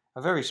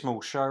 A very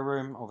small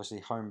showroom,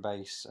 obviously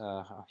Homebase,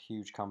 a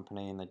huge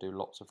company, and they do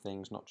lots of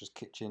things, not just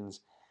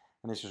kitchens.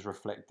 And this was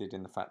reflected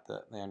in the fact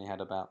that they only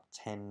had about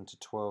 10 to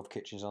 12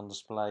 kitchens on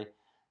display,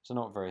 so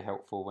not very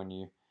helpful when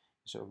you're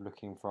sort of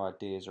looking for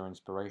ideas or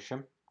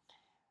inspiration.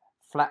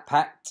 Flat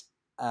packed,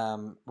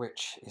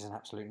 which is an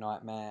absolute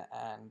nightmare,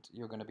 and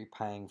you're going to be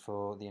paying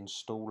for the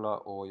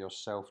installer or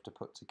yourself to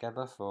put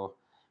together,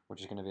 which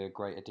is going to be a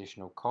great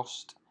additional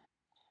cost.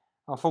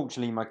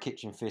 Unfortunately, my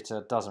kitchen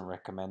fitter doesn't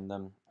recommend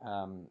them.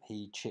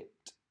 He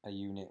chipped a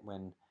unit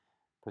when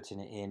putting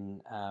it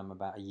in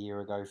about a year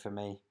ago for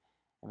me.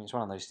 I mean, it's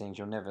one of those things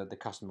the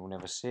customer will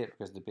never see it,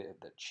 because the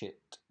bit that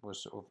chipped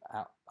was sort of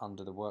out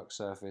under the work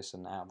surface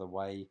and out of the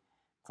way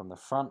from the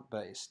front,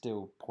 but it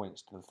still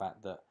points to the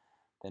fact that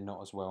they're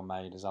not as well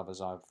made as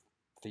others I've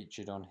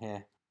featured on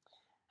here.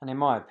 And in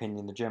my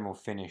opinion, the general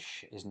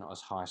finish is not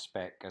as high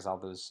spec as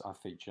others I've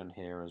featured on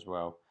here as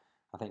well.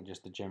 I think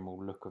just the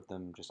general look of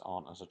them just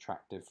aren't as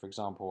attractive. For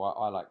example,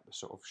 I like the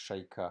sort of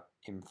shaker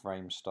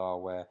in-frame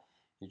style where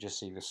you just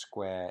see the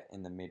square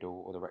in the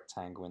middle or the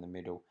rectangle in the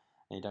middle,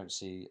 and you don't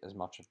see as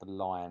much of the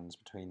lines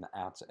between the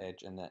outer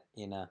edge and the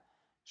inner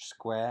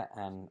square,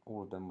 and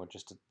all of them were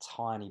just a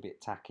tiny bit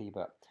tacky.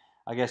 But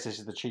I guess this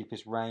is the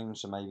cheapest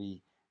range, so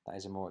maybe that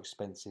is a more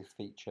expensive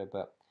feature,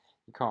 but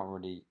you can't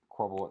really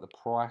quibble at the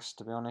price,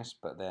 to be honest.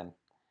 But then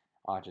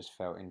I just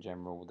felt in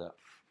general that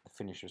the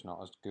finish was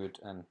not as good,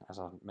 and as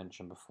I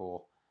mentioned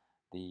before,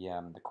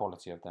 the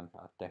quality of them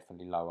are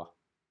definitely lower.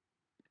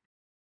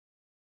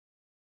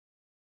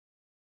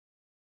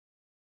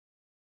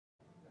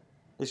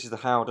 This is the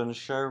Howdens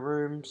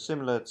showroom,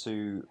 similar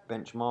to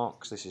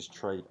Benchmarx. This is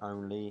trade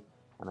only,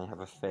 and they have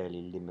a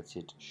fairly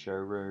limited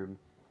showroom.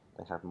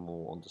 They have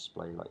more on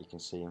display, like you can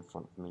see in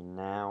front of me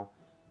now.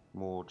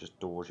 more just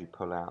doors you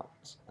pull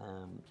out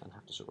and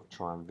have to sort of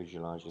try and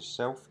visualise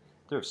yourself.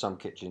 There are some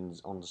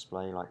kitchens on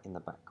display like in the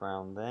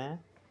background there,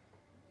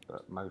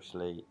 but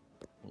mostly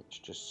it's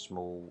just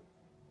small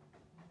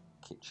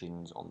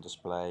kitchens on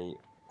display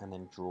and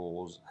then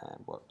drawers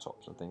and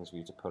worktops and things for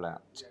you to pull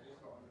out.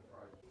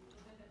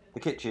 The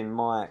kitchen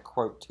my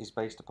quote is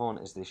based upon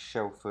is this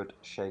Shelford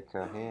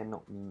shaker here,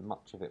 not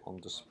much of it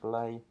on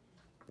display,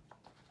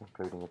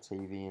 including a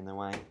TV in the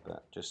way,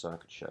 but just so I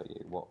could show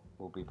you what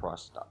will be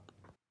priced up.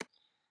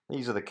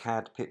 These are the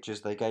CAD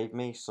pictures they gave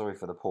me. Sorry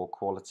for the poor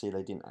quality,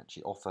 they didn't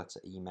actually offer to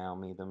email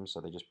me them,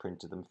 so they just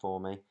printed them for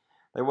me.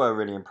 They were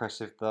really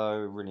impressive though,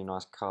 really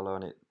nice colour,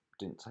 and it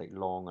didn't take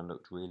long and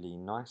looked really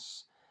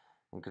nice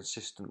and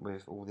consistent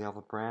with all the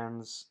other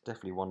brands.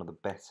 Definitely one of the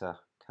better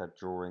CAD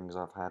drawings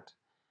I've had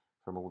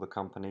from all the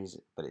companies,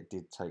 but it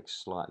did take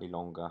slightly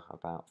longer,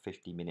 about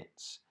 50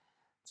 minutes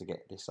to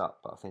get this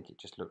up, but I think it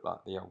just looked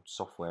like the old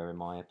software in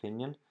my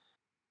opinion.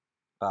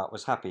 But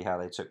was happy how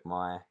they took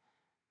my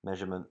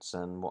measurements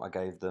and what I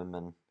gave them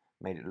and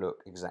made it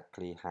look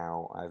exactly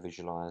how I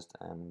visualized,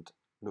 and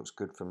looks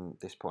good from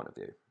this point of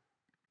view.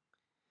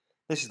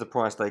 This is the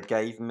price they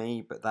gave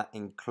me, but that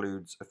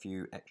includes a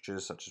few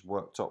extras such as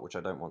worktop, which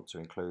I don't want to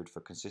include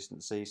for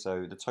consistency.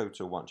 So the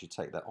total, once you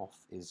take that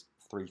off, is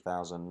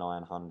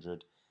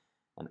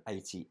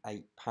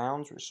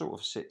 £3,988, which sort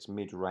of sits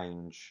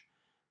mid-range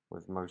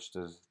with most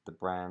of the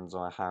brands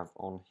I have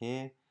on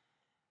here. It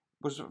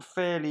was a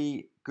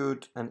fairly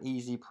good and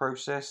easy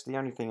process. The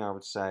only thing I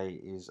would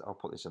say is, I'll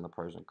put this in the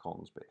pros and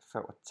cons, but it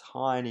felt a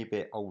tiny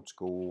bit old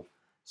school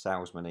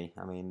salesman-y.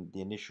 I mean,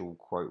 the initial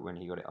quote when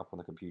he got it up on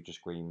the computer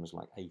screen was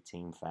like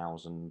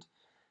 18,000, and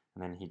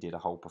then he did a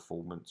whole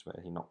performance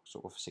where he knocked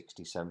sort of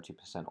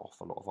 60-70%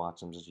 off a lot of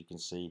items, as you can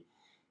see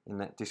in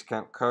that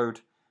discount code.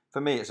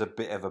 For me, it's a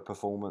bit of a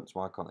performance.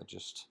 Why can't they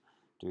just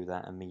do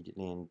that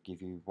immediately and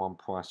give you one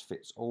price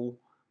fits all?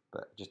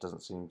 But it just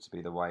doesn't seem to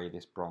be the way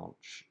this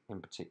branch in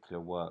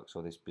particular works,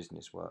 or this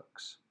business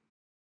works.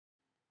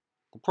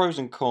 The pros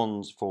and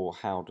cons for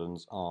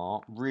Howdens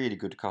are really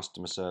good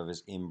customer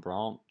service in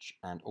branch,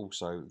 and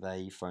also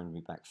they phoned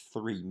me back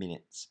 3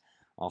 minutes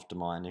after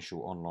my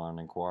initial online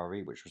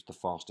inquiry, which was the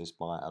fastest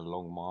by a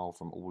long mile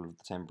from all of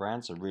the 10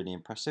 brands, so really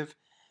impressive.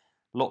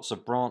 Lots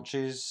of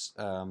branches.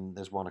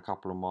 There's one a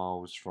couple of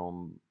miles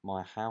from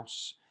my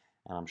house,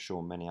 and I'm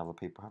sure many other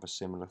people have a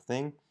similar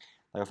thing.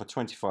 They offer a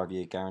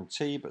 25-year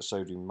guarantee, but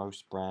so do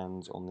most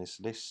brands on this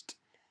list.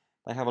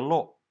 They have a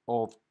lot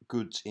of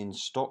goods in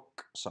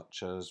stock,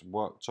 such as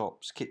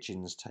worktops.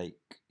 Kitchens take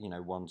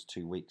 1 to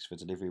 2 weeks for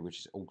delivery,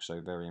 which is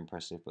also very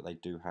impressive, but they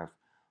do have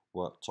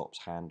worktops,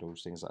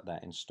 handles, things like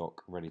that in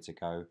stock, ready to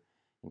go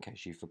in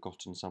case you've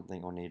forgotten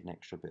something or need an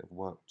extra bit of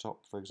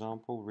worktop, for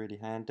example. Really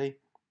handy.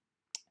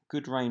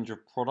 Good range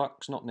of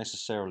products, not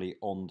necessarily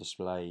on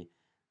display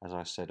as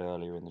I said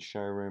earlier in the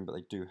showroom, but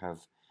they do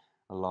have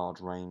a large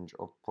range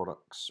of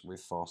products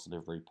with fast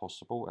delivery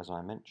possible, as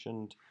I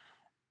mentioned,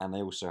 and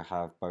they also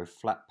have both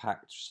flat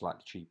packed,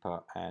 slightly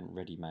cheaper, and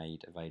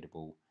ready-made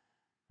available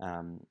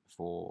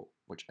for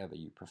whichever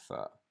you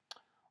prefer.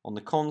 On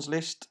the cons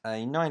list,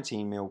 a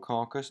 19mm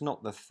carcass,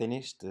 not the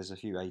thinnest. There's a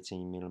few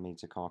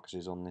 18mm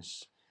carcasses on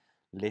this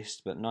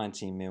list, but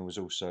 19mm is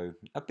also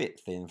a bit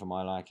thin for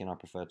my liking. I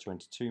prefer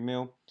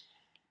 22mm.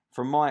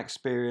 From my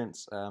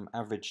experience,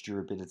 average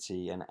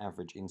durability and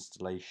average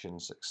installation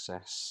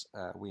success,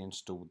 we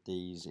installed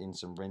these in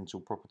some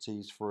rental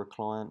properties for a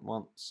client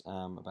once,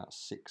 about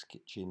 6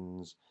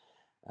 kitchens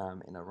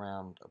in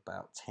around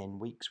about 10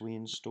 weeks we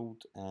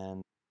installed,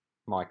 and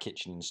my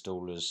kitchen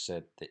installers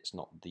said that it's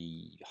not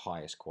the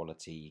highest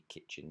quality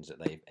kitchens that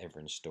they've ever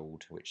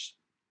installed, which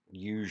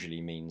usually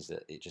means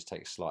that it just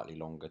takes slightly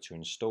longer to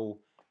install,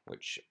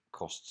 which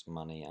costs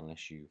money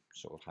unless you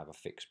sort of have a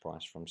fixed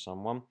price from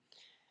someone.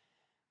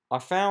 I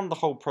found the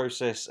whole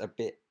process a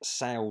bit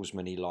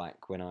salesman-y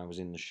like when I was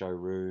in the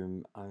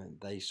showroom.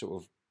 They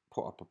sort of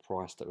put up a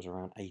price that was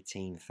around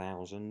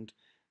 18,000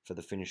 for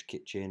the finished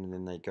kitchen, and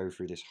then they go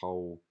through this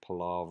whole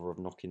palaver of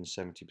knocking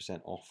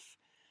 70% off.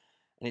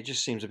 And it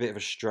just seems a bit of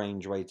a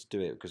strange way to do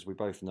it, because we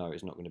both know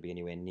it's not going to be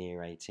anywhere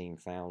near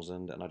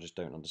 18,000, and I just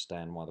don't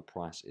understand why the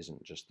price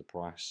isn't just the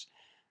price,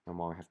 and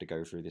why we have to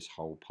go through this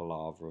whole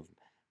palaver of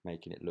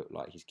making it look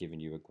like he's giving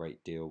you a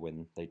great deal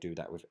when they do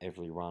that with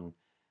every run.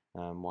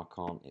 Why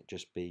can't it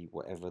just be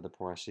whatever the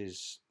price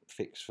is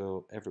fixed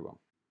for everyone?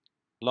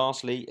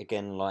 Lastly,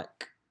 again,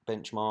 like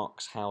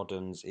Benchmarx,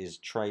 Howdens is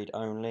trade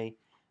only.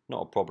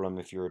 Not a problem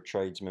if you're a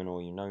tradesman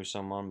or you know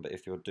someone, but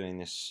if you're doing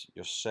this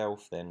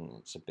yourself, then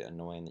it's a bit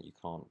annoying that you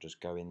can't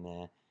just go in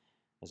there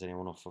as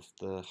anyone off of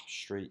the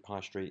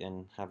high street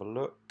and have a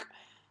look.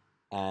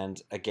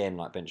 And again,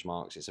 like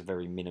Benchmarx, it's a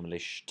very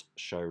minimalist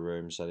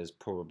showroom, so there's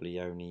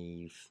probably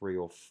only 3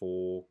 or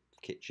 4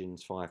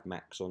 kitchens, 5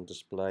 max on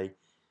display,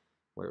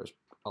 whereas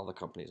other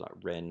companies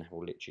like Wren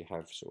will literally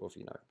have sort of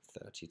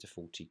 30 to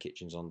 40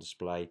 kitchens on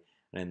display.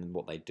 And then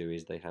what they do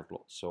is they have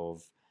lots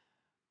of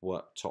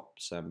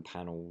worktops and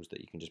panels that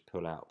you can just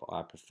pull out, but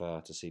I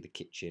prefer to see the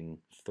kitchen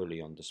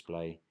fully on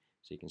display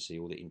so you can see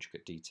all the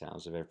intricate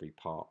details of every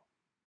part.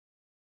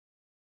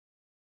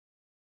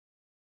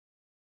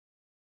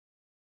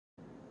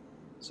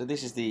 So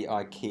this is the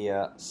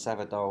IKEA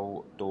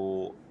Savadol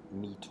door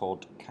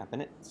metod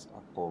cabinet. I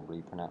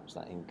probably pronounced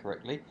that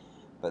incorrectly,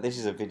 but this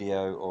is a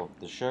video of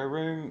the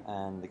showroom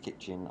and the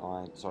kitchen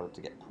I decided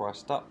to get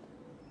priced up.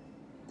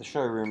 The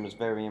showroom was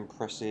very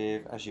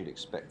impressive, as you'd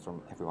expect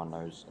from everyone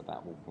knows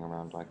about walking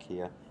around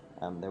IKEA.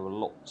 There were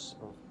lots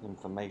of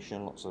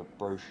information, lots of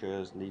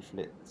brochures,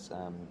 leaflets.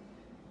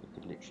 You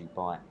could literally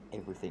buy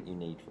everything you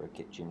need for a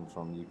kitchen,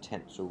 from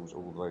utensils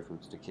all the way through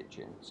to the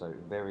kitchen. So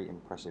very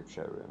impressive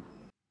showroom.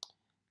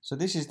 So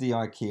this is the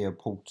IKEA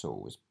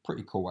portal. It's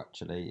pretty cool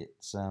actually.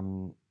 It's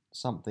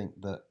something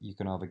that you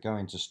can either go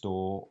into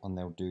store and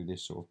they'll do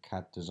this sort of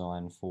CAD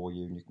design for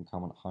you and you can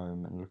come at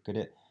home and look at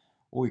it,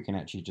 or you can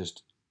actually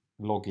just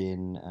log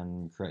in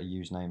and create a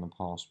username and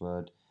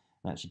password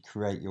and actually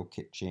create your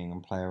kitchen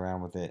and play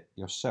around with it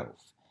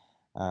yourself.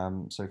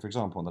 So for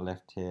example, on the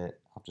left here,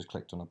 I've just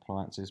clicked on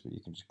appliances, but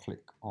you can just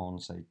click on,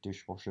 say,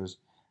 dishwashers,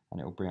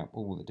 and it will bring up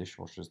all the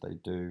dishwashers they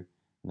do,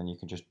 and then you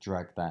can just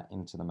drag that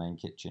into the main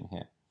kitchen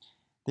here.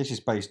 This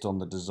is based on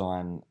the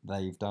design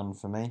they've done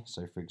for me.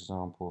 So for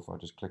example, if I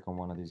just click on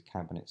one of these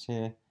cabinets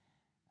here,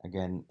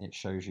 again, it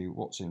shows you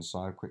what's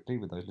inside quickly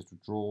with those little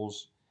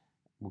drawers.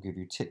 Will give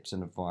you tips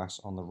and advice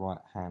on the right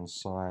hand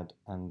side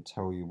and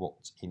tell you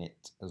what's in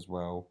it as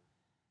well.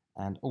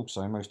 And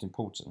also, most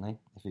importantly,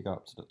 if you go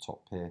up to the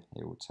top here,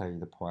 it will tell you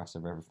the price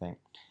of everything.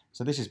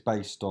 So this is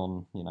based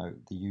on, you know,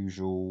 the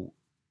usual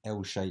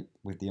L shape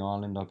with the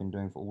island I've been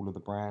doing for all of the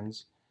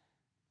brands.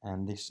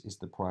 And this is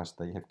the price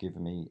they have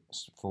given me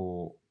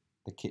for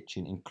the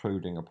kitchen,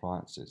 including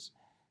appliances.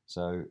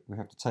 So we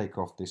have to take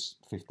off this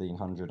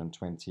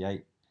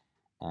 1528,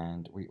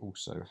 and we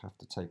also have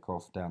to take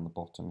off down the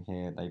bottom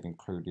here. They've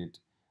included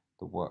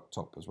the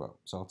worktop as well.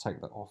 So I'll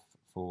take that off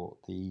for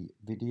the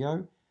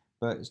video,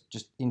 but it's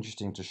just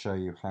interesting to show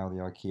you how the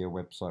IKEA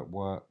website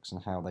works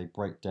and how they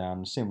break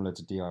down, similar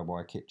to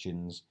DIY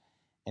kitchens,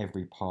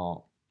 every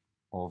part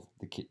of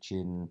the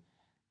kitchen.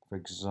 For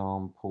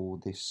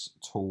example, this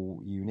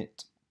tool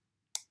unit,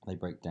 they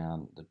break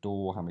down the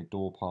door, how many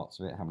door parts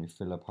of it, how many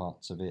filler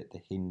parts of it,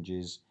 the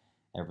hinges,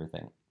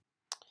 everything.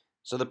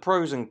 So the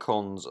pros and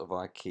cons of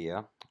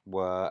IKEA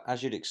were,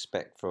 as you'd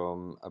expect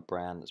from a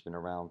brand that's been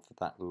around for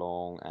that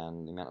long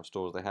and the amount of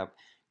stores they have,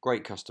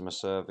 great customer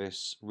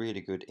service,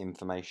 really good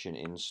information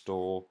in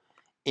store,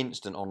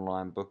 instant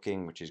online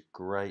booking, which is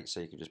great, so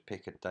you can just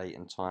pick a date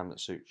and time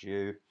that suits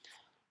you.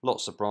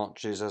 Lots of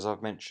branches, as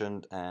I've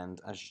mentioned, and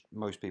as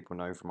most people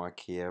know from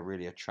IKEA,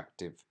 really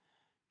attractive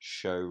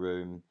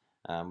showroom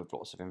with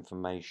lots of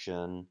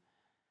information.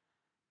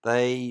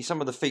 Some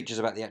of the features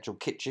about the actual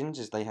kitchens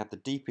is they have the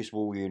deepest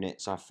wall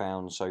units I've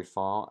found so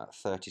far at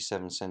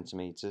 37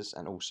 centimetres,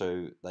 and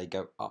also they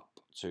go up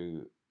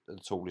to the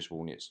tallest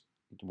wall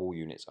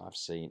units I've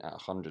seen at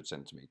 100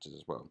 centimetres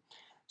as well.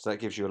 So that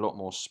gives you a lot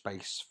more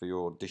space for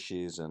your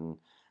dishes and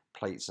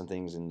plates and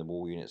things in the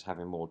wall units,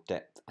 having more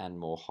depth and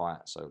more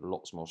height, so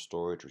lots more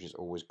storage, which is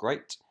always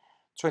great.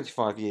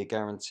 25-year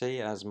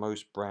guarantee, as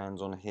most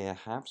brands on here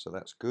have, so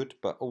that's good,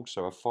 but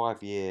also a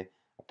 5-year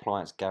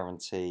appliance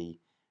guarantee,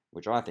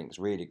 which I think is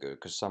really good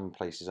because some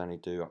places only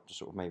do up to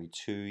sort of maybe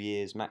 2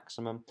 years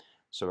maximum.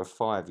 So a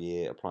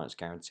 5-year appliance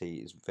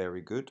guarantee is very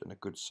good and a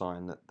good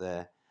sign that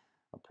their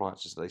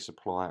appliances they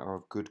supply are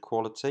of good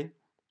quality.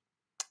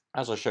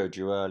 As I showed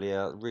you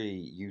earlier, really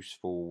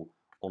useful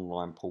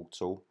online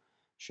portal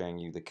showing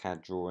you the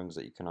CAD drawings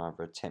that you can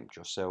either attempt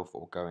yourself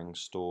or go in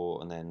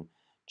store and then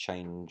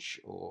change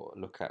or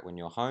look at when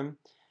you're home,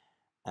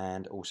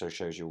 and also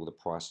shows you all the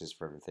prices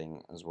for everything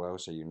as well,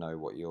 so you know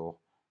what you're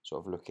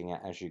sort of looking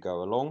at as you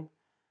go along.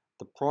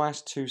 The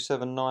price,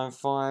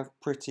 2795,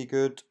 pretty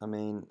good. I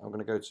mean, I'm going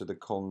to go to the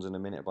cons in a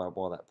minute about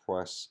why that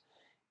price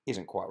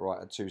isn't quite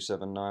right at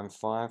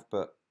 2795,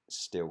 but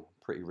still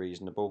pretty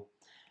reasonable.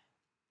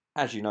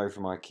 As you know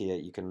from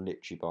IKEA, you can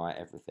literally buy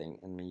everything.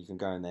 I mean, you can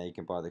go in there, you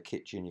can buy the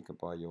kitchen, you can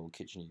buy your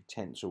kitchen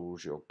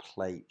utensils, your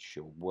plates,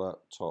 your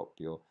worktop,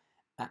 your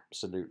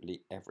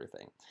absolutely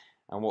everything.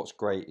 And what's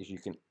great is you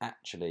can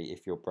actually,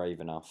 if you're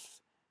brave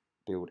enough,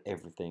 build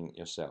everything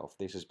yourself.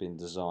 This has been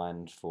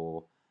designed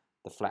for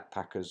the flat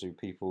packers,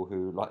 people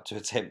who like to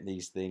attempt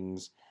these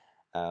things.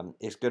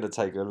 It's going to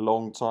take a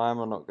long time,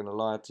 I'm not going to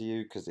lie to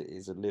you, because it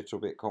is a little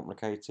bit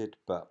complicated,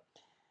 but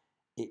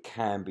it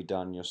can be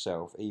done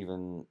yourself.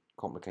 Even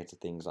complicated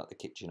things like the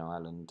kitchen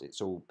island,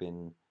 it's all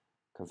been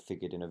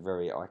configured in a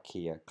very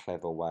IKEA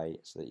clever way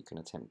so that you can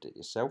attempt it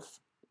yourself.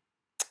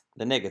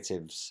 The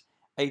negatives: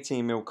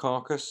 18mm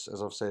carcass,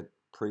 as I've said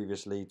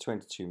previously,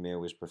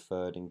 22mm is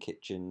preferred in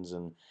kitchens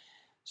and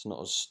it's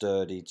not as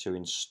sturdy to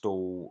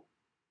install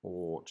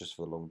or just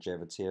for the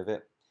longevity of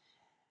it.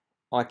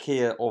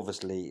 IKEA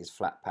obviously is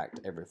flat packed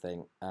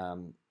everything.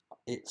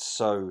 It's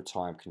so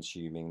time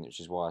consuming,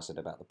 which is why I said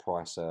about the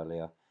price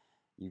earlier.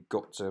 You've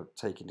got to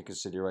take into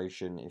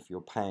consideration, if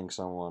you're paying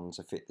someone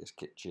to fit this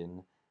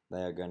kitchen,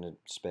 they are going to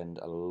spend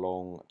a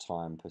long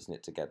time putting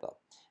it together.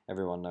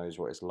 Everyone knows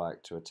what it's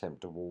like to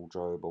attempt a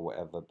wardrobe or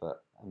whatever,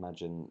 but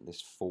imagine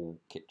this full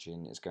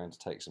kitchen is going to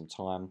take some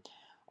time.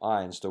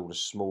 I installed a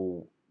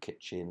small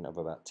kitchen of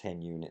about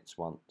 10 units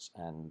once,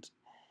 and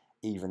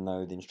even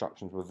though the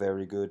instructions were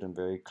very good and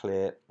very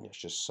clear. It's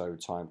just so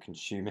time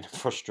consuming and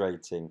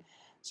frustrating.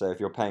 So if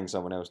you're paying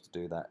someone else to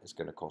do that, it's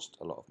going to cost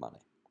a lot of money.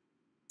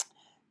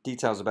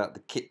 Details about the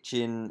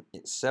kitchen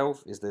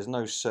itself is there's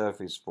no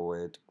surface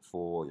void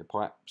for your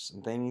pipes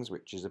and things,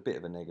 which is a bit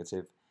of a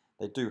negative.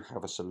 They do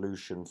have a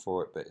solution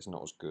for it, but it's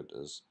not as good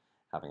as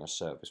having a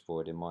surface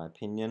void in my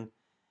opinion.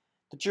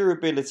 The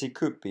durability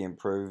could be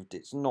improved.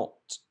 It's not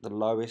the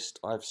lowest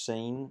I've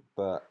seen,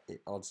 but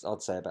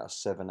I'd say about a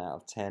 7 out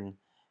of 10.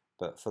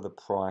 But for the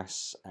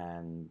price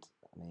and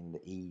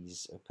the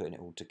ease of putting it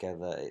all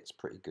together, it's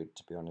pretty good,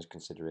 to be honest,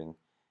 considering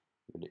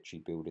you're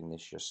literally building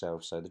this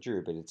yourself. So the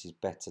durability is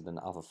better than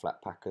other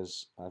flat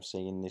packers I've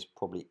seen. This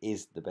probably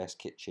is the best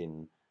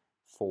kitchen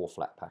for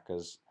flat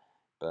packers,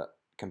 but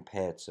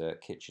compared to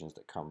kitchens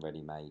that come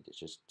ready-made, it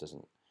just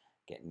doesn't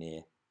get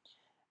near.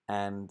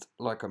 And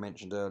like I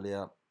mentioned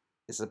earlier,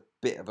 it's a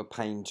bit of a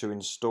pain to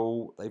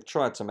install. They've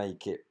tried to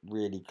make it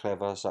really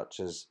clever, such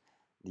as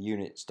the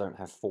units don't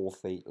have 4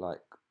 feet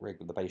like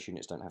the base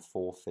units don't have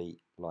 4 feet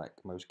like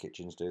most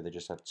kitchens do. They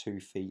just have 2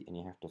 feet, and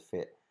you have to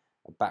fit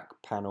a back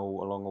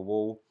panel along a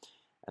wall,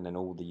 and then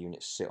all the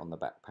units sit on the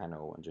back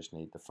panel and just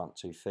need the front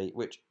 2 feet,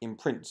 which in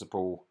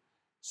principle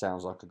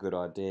sounds like a good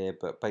idea,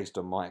 but based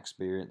on my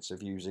experience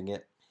of using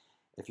it,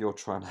 if you're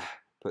trying to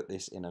put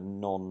this in a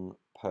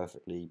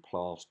non-perfectly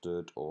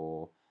plastered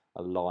or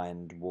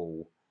aligned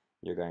wall,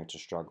 you're going to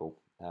struggle,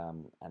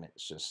 and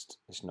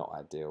it's not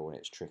ideal and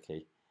it's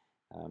tricky.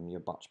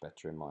 You're much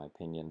better, in my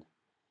opinion,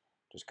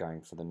 just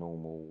going for the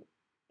normal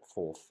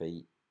 4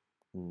 feet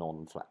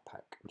non-flat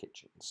pack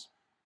kitchens.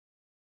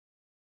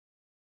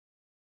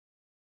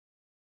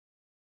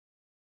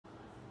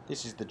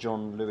 This is the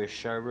John Lewis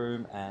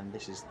showroom, and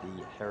this is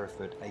the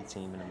Hereford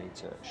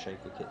 18mm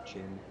shaker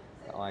kitchen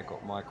that I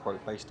got my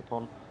quote based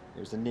upon. It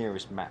was the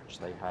nearest match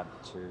they had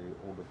to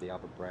all of the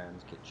other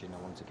brands' kitchen.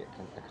 I wanted to get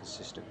a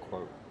consistent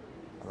quote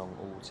along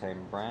all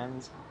 10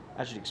 brands.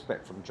 As you'd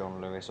expect from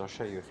John Lewis, I'll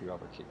show you a few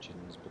other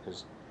kitchens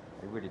because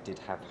they really did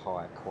have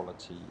high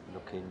quality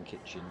looking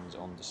kitchens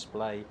on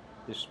display.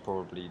 This is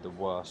probably the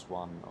worst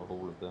one of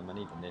all of them, and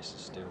even this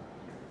is still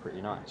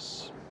pretty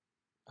nice.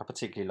 I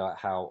particularly like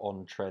how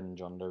on trend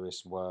John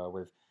Lewis were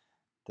with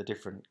the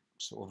different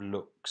sort of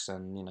looks,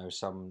 and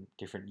some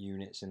different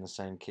units in the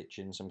same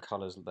kitchen, some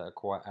colours that are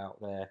quite out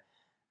there,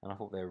 and I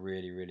thought they were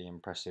really, really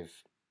impressive.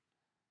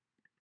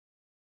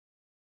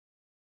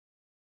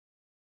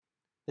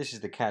 This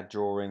is the CAD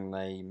drawing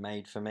they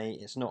made for me.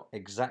 It's not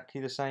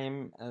exactly the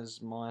same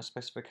as my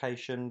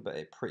specification, but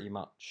it pretty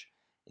much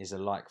is a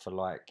like for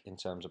like in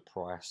terms of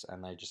price,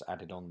 and they just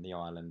added on the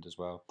island as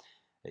well.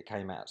 It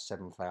came out at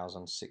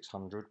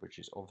 7,600, which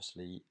is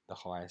obviously the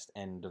highest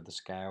end of the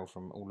scale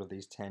from all of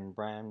these 10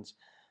 brands,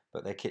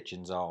 but their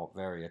kitchens are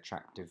very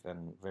attractive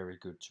and very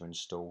good to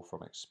install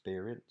from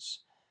experience.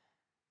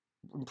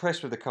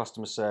 Impressed with the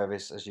customer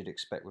service, as you'd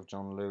expect with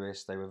John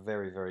Lewis. They were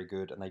very, very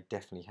good, and they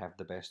definitely have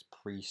the best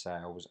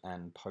pre-sales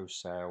and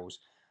post-sales.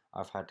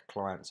 I've had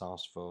clients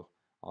ask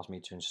me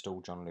to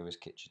install John Lewis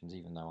kitchens,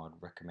 even though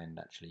I'd recommend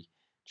actually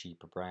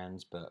cheaper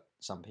brands, but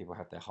some people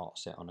have their heart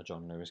set on a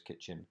John Lewis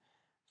kitchen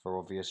for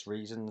obvious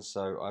reasons.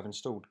 So I've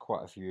installed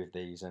quite a few of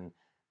these, and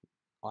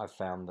I've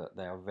found that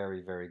they are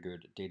very, very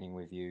good at dealing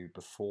with you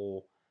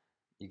before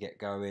you get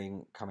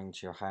going, coming to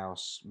your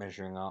house,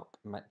 measuring up,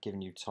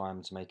 giving you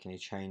time to make any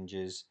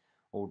changes,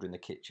 ordering the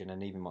kitchen,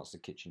 and even once the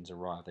kitchen's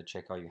arrived, they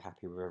check, are you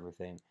happy with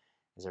everything?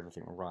 Has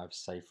everything arrived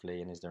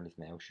safely, and is there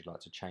anything else you'd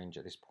like to change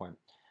at this point?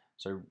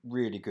 So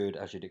really good,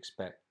 as you'd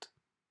expect,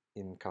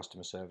 in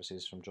customer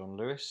services from John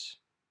Lewis.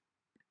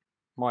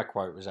 My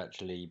quote was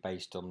actually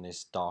based on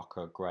this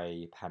darker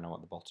grey panel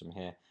at the bottom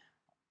here.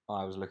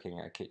 I was looking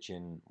at a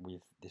kitchen with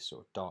this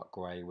sort of dark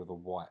grey with a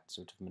white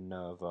sort of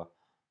Minerva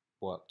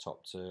worktop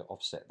to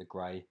offset the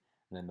grey,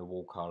 and then the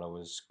wall colour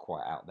was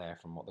quite out there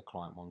from what the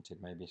client wanted,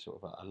 maybe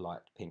sort of a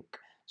light pink.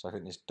 So I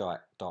think this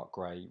dark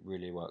grey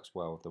really works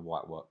well with the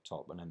white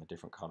worktop and then the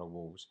different colour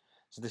walls.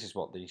 So this is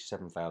what the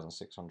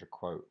 7,600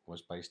 quote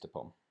was based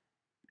upon.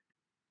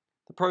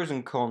 The pros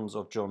and cons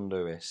of John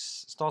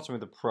Lewis. Starting with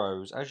the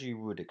pros, as you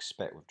would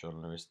expect with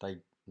John Lewis, they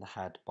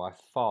had by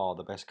far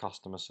the best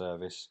customer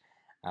service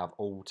out of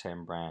all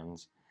 10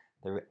 brands.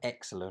 They were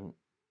excellent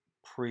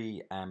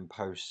pre and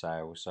post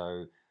sale.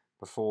 So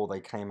before they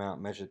came out,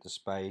 measured the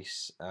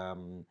space,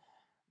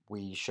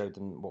 we showed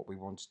them what we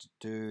wanted to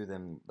do,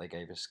 then they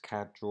gave us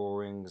CAD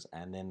drawings,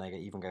 and then they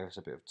even gave us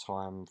a bit of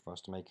time for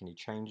us to make any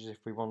changes if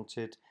we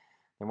wanted.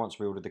 Then once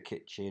we ordered the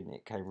kitchen,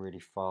 it came really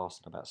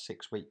fast in about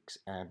 6 weeks,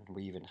 and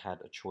we even had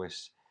a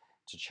choice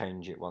to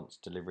change it once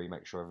delivery,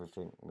 make sure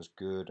everything was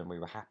good and we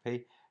were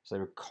happy. So they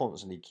were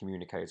constantly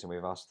communicating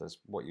with us. That's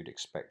what you'd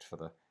expect for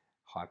the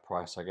high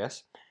price, I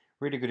guess.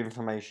 Really good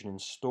information in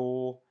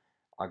store.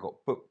 I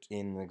got booked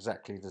in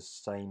exactly the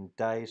same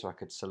day, so I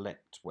could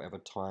select whatever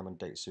time and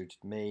date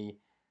suited me.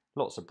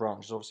 Lots of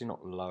branches, obviously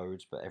not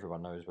loads, but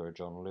everyone knows where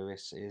John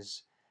Lewis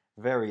is.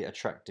 Very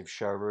attractive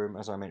showroom.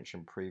 As I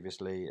mentioned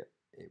previously,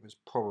 it was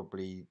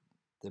probably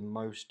the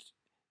most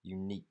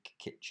unique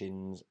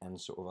kitchens and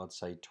sort of, I'd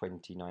say,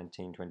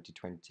 2019,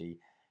 2020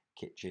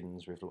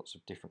 kitchens with lots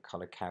of different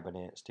colour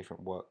cabinets,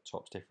 different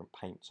worktops, different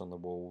paints on the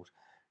walls.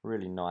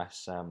 Really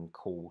nice,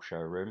 cool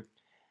showroom.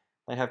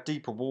 They have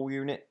deeper wall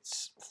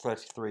units,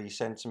 33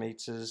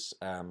 centimetres.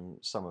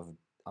 Some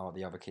of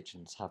the other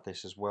kitchens have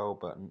this as well,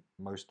 but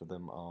most of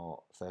them are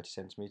 30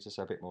 centimetres,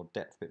 so a bit more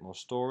depth, a bit more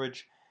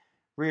storage.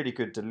 Really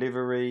good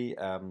delivery.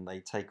 They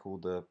take all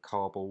the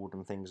cardboard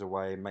and things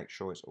away and make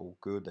sure it's all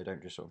good. They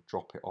don't just sort of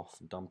drop it off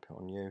and dump it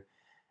on you.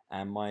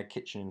 And my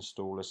kitchen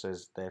installer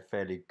says they're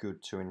fairly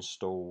good to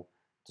install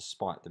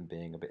despite them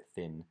being a bit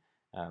thin,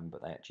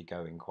 but they actually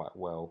go in quite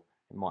well.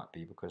 It might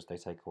be because they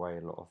take away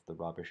a lot of the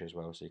rubbish as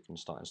well, so you can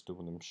start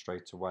installing them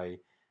straight away.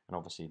 And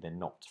obviously they're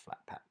not flat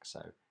pack,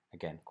 so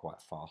again, quite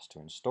fast to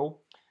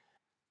install.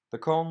 The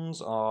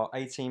cons are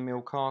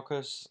 18mm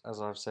carcass.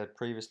 As I've said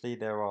previously,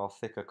 there are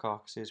thicker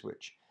carcasses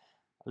which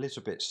are a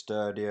little bit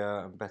sturdier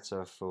and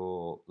better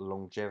for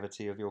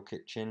longevity of your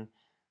kitchen.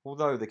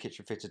 Although the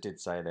kitchen fitter did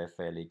say they're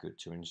fairly good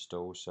to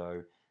install,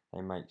 so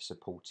they may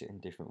support it in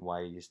different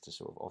ways to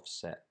sort of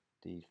offset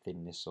the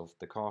thinness of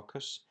the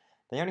carcass.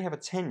 They only have a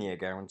 10-year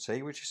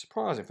guarantee, which is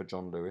surprising for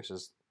John Lewis,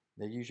 as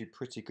they're usually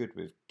pretty good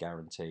with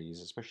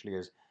guarantees, especially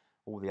as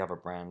all the other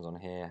brands on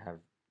here have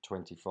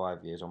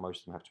 25 years, or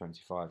most of them have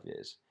 25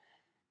 years.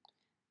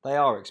 They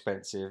are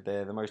expensive.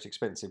 They're the most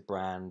expensive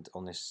brand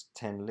on this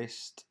 10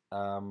 list,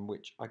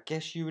 which I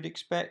guess you would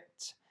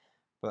expect,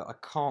 but I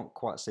can't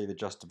quite see the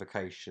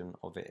justification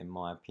of it in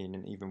my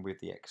opinion, even with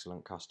the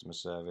excellent customer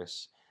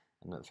service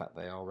and the fact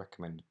they are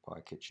recommended by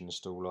a kitchen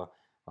installer.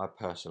 I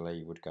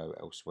personally would go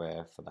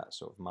elsewhere for that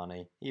sort of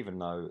money, even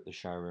though the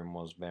showroom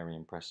was very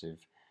impressive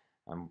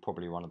and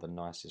probably one of the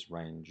nicest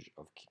range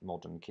of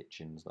modern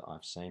kitchens that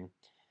I've seen.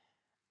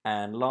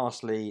 And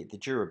lastly, the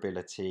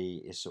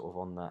durability is sort of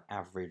on the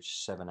average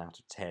 7 out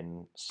of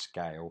 10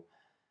 scale.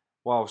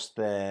 Whilst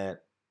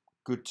they're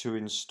good to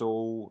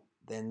install,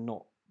 they're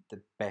not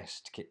the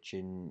best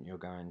kitchen you're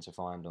going to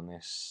find on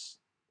this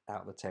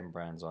out of the 10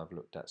 brands I've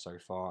looked at so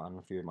far, and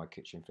a few of my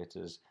kitchen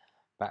fitters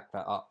back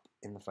that up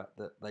in the fact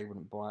that they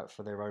wouldn't buy it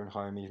for their own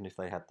home even if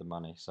they had the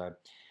money. So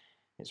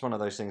it's one of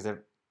those things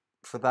that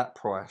for that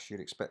price you'd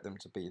expect them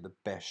to be the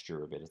best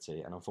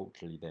durability, and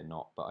unfortunately they're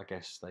not, but I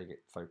guess they get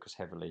focused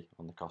heavily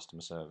on the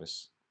customer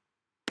service.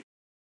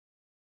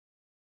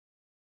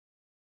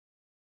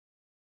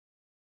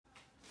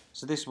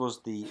 So this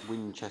was the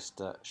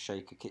Winchester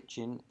Shaker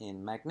kitchen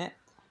in Magnet.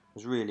 I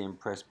was really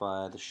impressed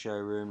by the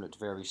showroom, looked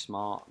very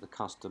smart, the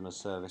customer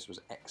service was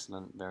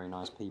excellent, very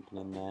nice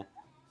people in there.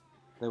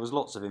 There was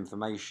lots of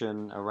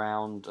information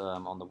around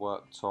on the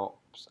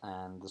worktops,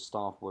 and the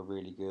staff were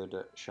really good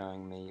at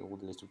showing me all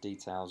the little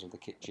details of the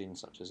kitchen,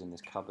 such as in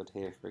this cupboard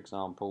here for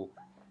example,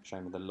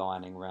 showing me the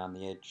lining around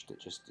the edge that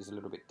just is a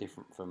little bit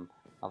different from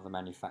other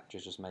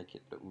manufacturers, just make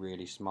it look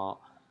really smart.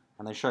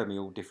 And they showed me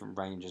all different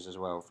ranges as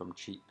well, from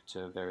cheap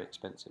to very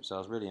expensive, so I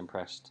was really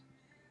impressed.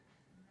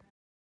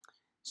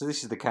 So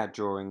this is the CAD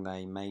drawing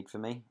they made for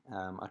me.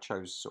 I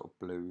chose sort of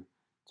blue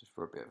just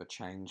for a bit of a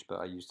change, but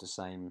I used the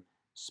same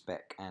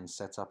spec and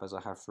setup as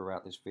I have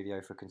throughout this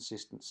video for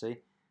consistency.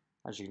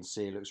 As you can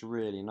see, it looks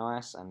really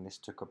nice, and this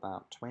took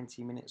about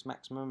 20 minutes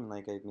maximum, and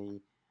they gave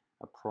me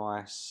a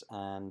price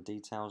and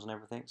details and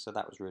everything, so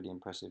that was really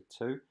impressive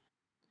too.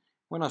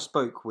 When I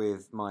spoke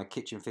with my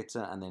kitchen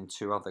fitter and then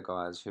 2 other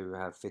guys who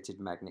have fitted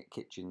Magnet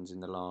kitchens in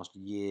the last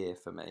year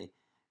for me,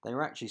 they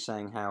were actually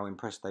saying how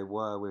impressed they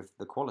were with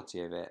the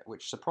quality of it,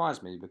 which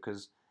surprised me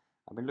because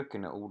I've been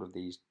looking at all of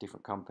ththese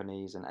different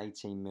companies and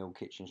 18mm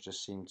kitchens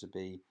just seem to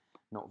be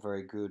not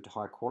very good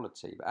high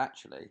quality. But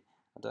actually,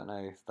 I don't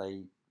know if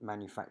they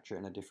manufacture it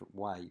in a different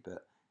way,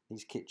 but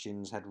these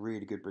kitchens had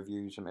really good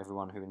reviews from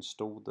everyone who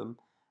installed them.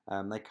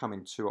 They come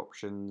in 2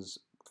 options,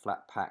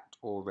 flat packed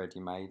or ready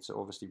made. So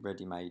obviously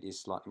ready made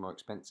is slightly more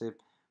expensive,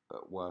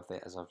 but worth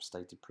it as I've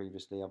stated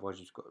previously.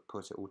 Otherwise you've got to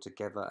put it all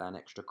together at an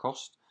extra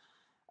cost.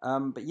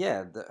 But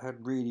yeah, that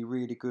had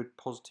really good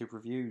positive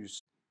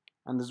reviews.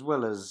 And as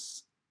well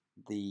as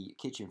the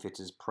kitchen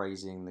fitters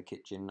praising the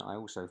kitchen, I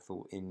also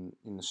thought in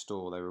the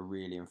store they were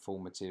really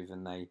informative,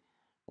 and they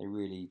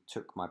really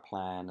took my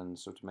plan and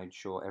sort of made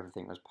sure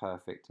everything was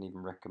perfect, and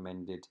even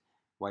recommended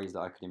ways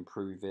that I could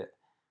improve it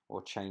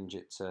or change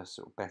it to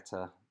sort of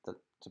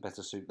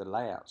better suit the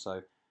layout.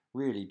 So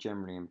really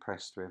generally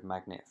impressed with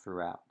Magnet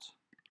throughout.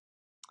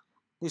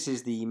 This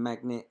is the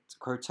Magnet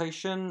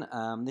quotation.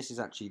 This is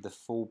actually the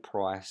full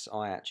price.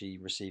 I actually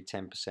received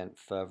 10%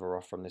 further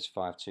off from this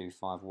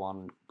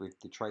 5251 with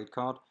the trade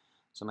card.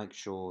 So make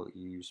sure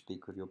you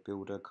speak with your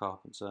builder,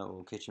 carpenter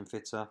or kitchen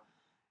fitter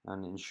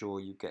and ensure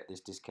you get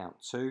this discount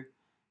too.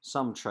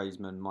 Some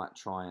tradesmen might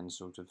try and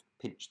sort of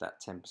pinch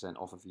that 10%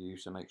 off of you,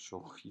 so make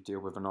sure you deal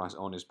with a nice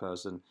honest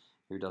person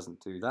who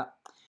doesn't do that.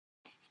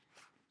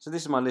 So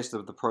this is my list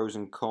of the pros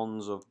and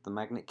cons of the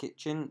Magnet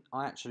kitchen.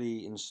 I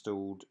actually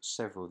installed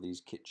several of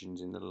these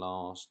kitchens in the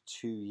last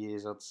 2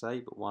 years, I'd say,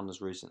 but one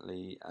as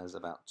recently as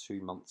about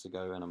 2 months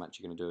ago, and I'm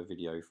actually going to do a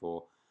video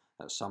for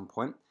at some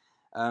point.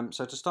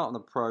 So to start on the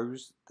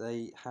pros,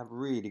 they have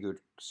really good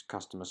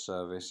customer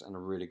service and a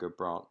really good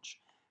branch.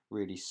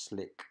 Really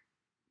slick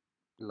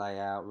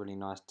layout, really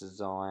nice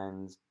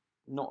designs,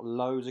 not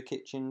loads of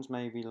kitchens,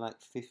 maybe like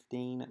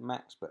 15 at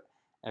max, but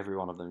every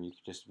one of them you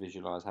could just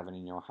visualise having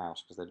in your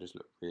house because they just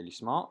look really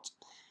smart.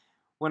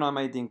 When I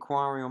made the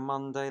inquiry on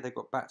Monday, they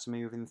got back to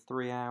me within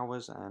 3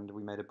 hours and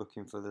we made a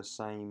booking for the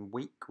same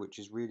week, which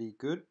is really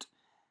good.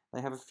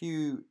 They have a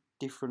few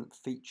different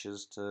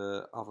features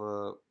to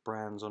other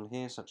brands on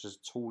here, such as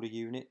taller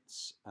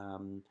units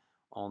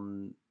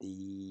on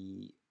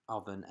the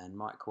oven and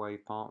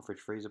microwave part, fridge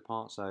freezer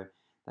part, so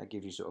that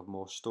gives you sort of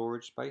more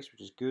storage space,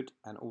 which is good.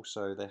 And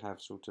also they have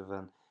sort of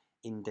an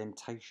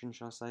indentation,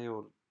 shall I say,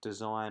 or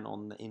design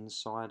on the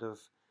inside of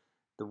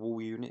the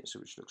wall units,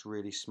 which looks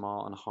really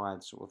smart and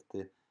hides sort of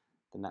the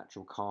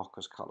natural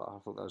carcass colour. I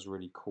thought that was a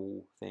really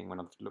cool thing when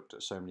I've looked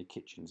at so many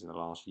kitchens in the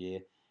last year.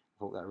 I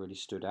thought that really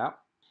stood out.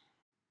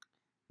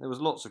 There was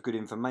lots of good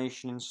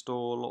information in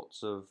store,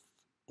 lots of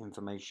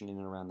information in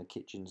and around the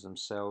kitchens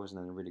themselves,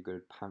 and then a really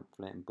good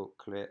pamphlet and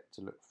booklet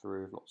to look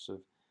through, lots of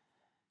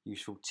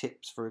useful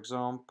tips, for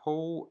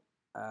example.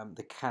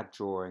 The CAD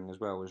drawing as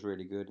well was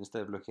really good.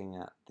 Instead of looking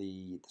at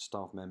the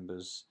staff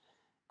member's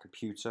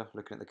computer,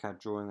 looking at the CAD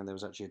drawing, and there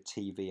was actually a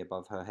TV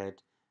above her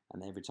head,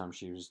 and every time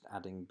she was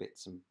adding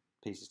bits and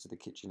pieces to the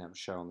kitchen, that would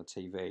show on the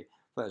TV.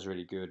 That was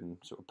really good and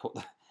sort of put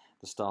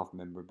the staff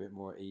member a bit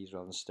more at ease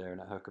rather than staring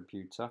at her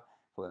computer. I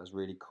thought that was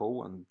really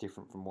cool and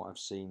different from what I've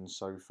seen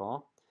so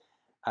far.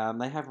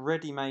 They have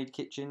ready-made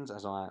kitchens,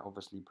 as I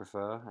obviously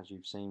prefer, as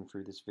you've seen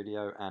through this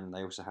video, and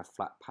they also have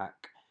flat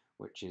pack,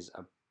 which is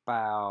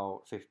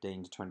about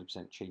 15 to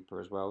 20% cheaper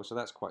as well. So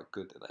that's quite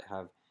good that they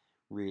have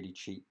really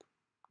cheap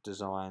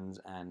designs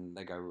and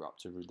they go up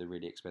to the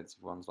really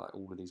expensive ones like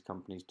all of these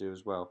companies do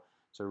as well.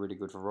 So really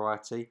good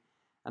variety.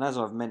 And as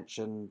I've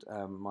mentioned,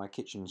 my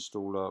kitchen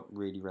installer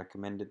really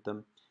recommended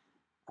them.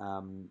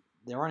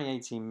 They're only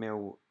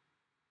 18mm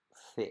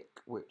thick,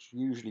 which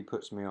usually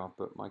puts me off,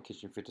 but my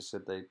kitchen fitter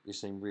said they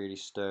seem really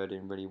sturdy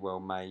and really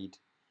well made.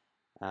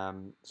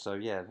 So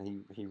yeah,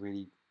 he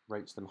really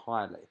rates them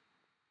highly.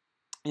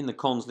 In the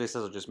cons list,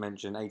 as I just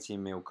mentioned,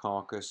 18mm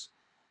carcass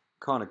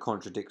kind of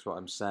contradicts what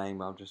I'm saying,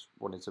 but I just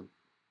wanted to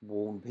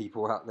warn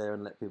people out there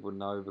and let people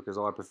know because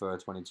I prefer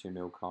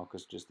 22mm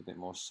carcass, just a bit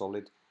more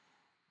solid.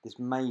 This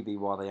may be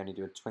why they only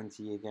do a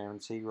 20-year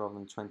guarantee rather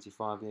than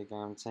 25-year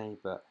guarantee,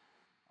 but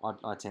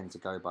I tend to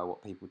go by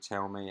what people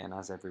tell me, and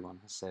as everyone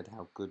has said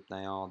how good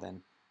they are,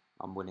 then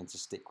I'm willing to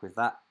stick with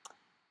that.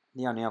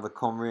 The only other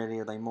con really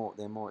are they're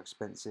more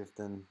expensive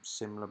than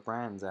similar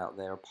brands out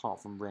there,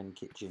 apart from Wren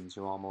kitchens,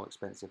 who are more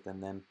expensive than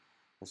them.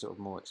 They're sort of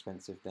more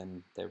expensive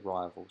than their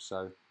rivals,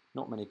 so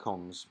not many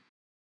cons.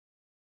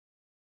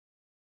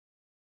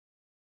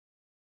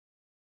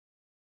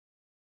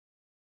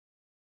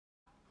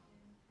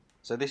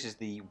 So this is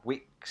the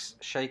Wickes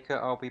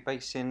shaker I'll be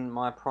basing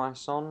my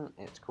price on.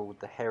 It's called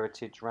the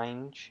Heritage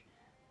range.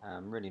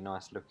 Really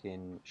nice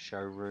looking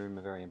showroom.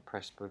 I'm very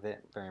impressed with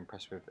it. Very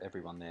impressed with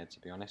everyone there, to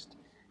be honest.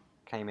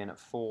 Came in at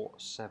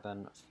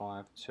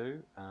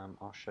 4752.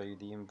 I'll show you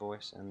the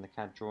invoice and the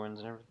CAD drawings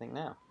and everything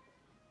now.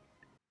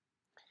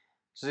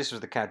 So this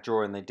was the CAD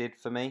drawing they did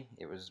for me.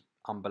 It was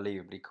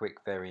unbelievably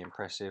quick, very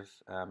impressive.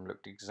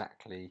 Looked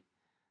exactly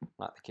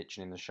like the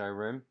kitchen in the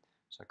showroom,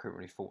 so I couldn't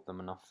really fault them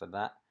enough for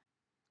that.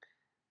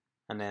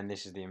 And then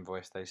this is the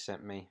invoice they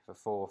sent me for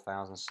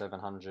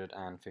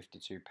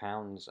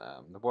 £4,752.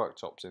 The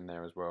worktop's in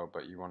there as well,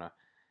 but you want to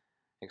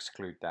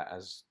exclude that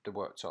as the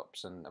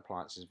worktops and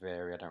appliances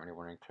vary. I don't really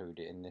want to include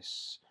it in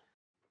this.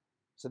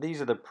 So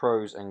these are the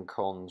pros and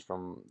cons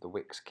from the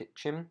Wickes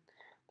kitchen.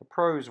 The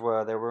pros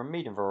were there were a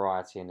medium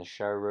variety in the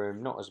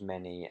showroom, not as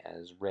many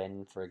as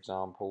Wren, for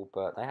example,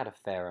 but they had a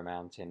fair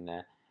amount in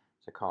there,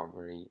 so can't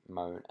really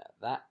moan at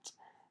that.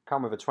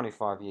 Come with a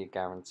 25-year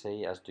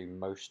guarantee, as do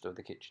most of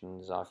the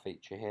kitchens I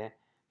feature here.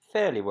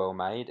 Fairly well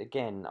made.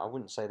 Again, I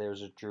wouldn't say they're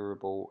as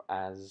durable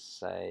as,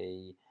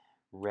 say,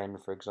 Wren,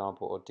 for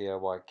example, or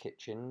DIY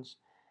kitchens.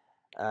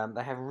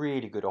 They have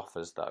really good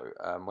offers though.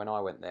 When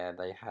I went there,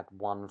 they had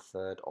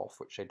 1/3 off,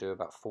 which they do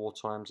about 4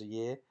 times a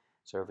year,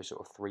 so every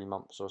sort of 3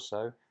 months or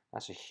so.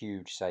 That's a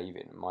huge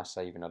saving. My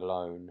saving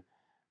alone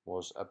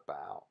was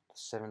about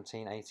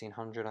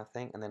 1800, I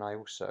think, and then I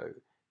also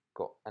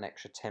got an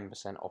extra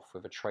 10% off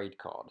with a trade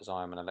card, as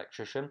I am an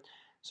electrician.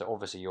 So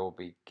obviously you'll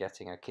be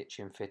getting a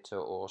kitchen fitter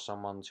or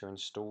someone to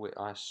install it,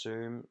 I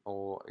assume,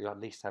 or you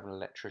at least have an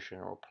electrician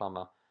or a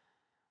plumber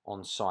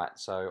on site.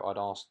 So I'd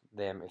ask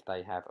them if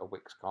they have a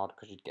Wickes card,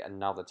 because you'd get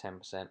another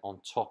 10% on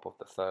top of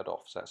the 1/3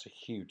 off, so that's a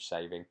huge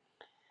saving.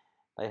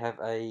 They have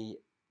a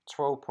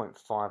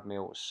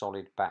 12.5mm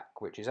solid back,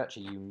 which is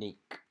actually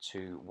unique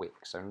to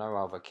Wickes, so no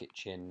other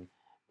kitchen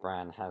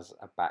brand has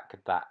a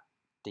back that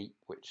deep,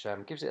 which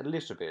gives it a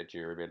little bit of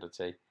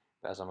durability,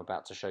 but as I'm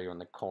about to show you on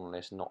the con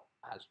list, not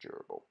as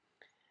durable.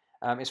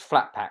 It's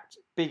flat packed,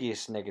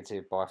 biggest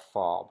negative by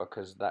far,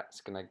 because that's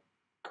going to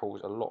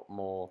cause a lot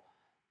more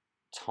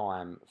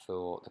time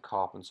for the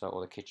carpenter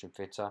or the kitchen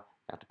fitter.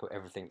 You have to put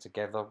everything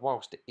together.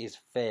 Whilst it is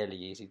fairly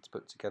easy to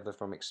put together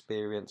from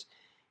experience,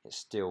 it's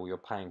still, you're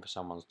paying for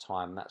someone's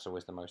time. That's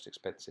always the most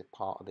expensive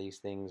part of these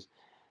things.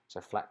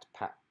 So flat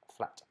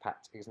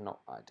packed is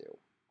not ideal.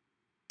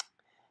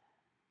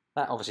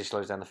 That obviously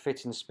slows down the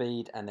fitting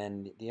speed, and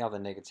then the other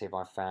negative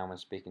I found when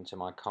speaking to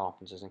my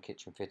carpenters and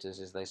kitchen fitters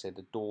is they say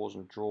the doors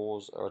and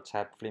drawers are a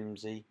tad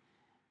flimsy,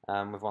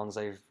 with ones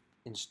they've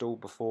installed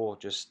before,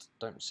 just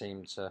don't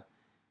seem to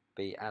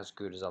be as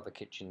good as other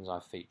kitchens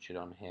I've featured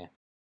on here.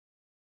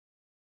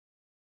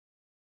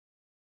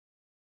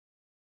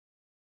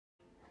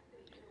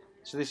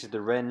 So this is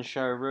the Wren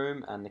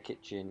showroom, and the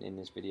kitchen in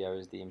this video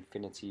is the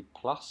Infinity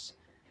Plus.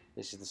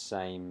 This is the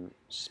same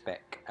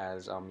spec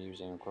as I'm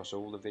using across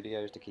all the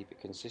videos to keep it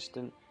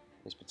consistent.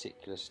 This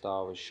particular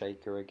style is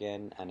shaker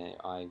again, and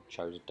I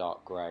chose a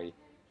dark grey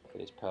for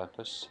this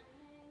purpose.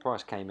 The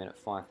price came in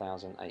at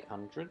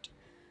 $5,800.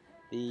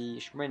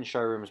 The Wren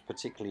showroom is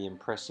particularly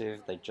impressive.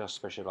 They just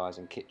specialise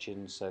in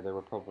kitchens, so there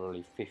were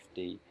probably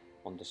 50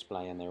 on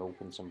display in their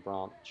Orpington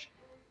branch.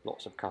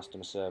 Lots of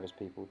customer service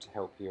people to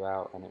help you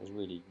out, and it was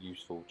really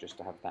useful just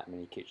to have that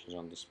many kitchens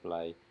on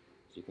display,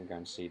 so you can go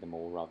and see them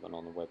all rather than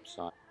on the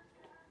website.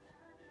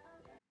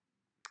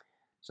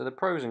 So the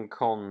pros and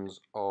cons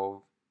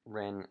of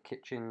Wren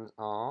kitchens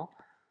are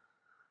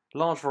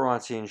large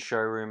variety in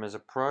showroom as a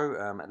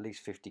pro, at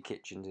least 50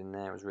 kitchens in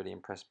there. I was really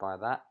impressed by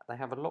that. They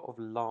have a lot of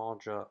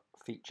larger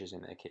features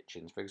in their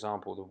kitchens. For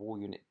example, the wall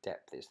unit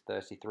depth is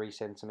 33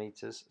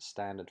 centimetres,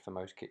 standard for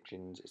most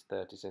kitchens is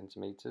 30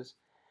 centimetres.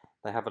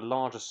 They have a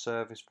larger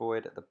service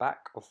void at the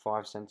back of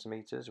 5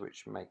 centimetres,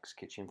 which makes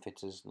kitchen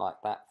fitters like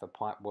that for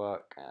pipe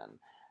work and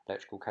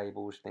electrical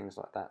cables, things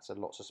like that, so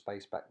lots of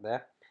space back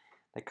there.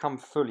 They come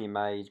fully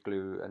made,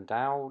 glue and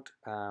doweled.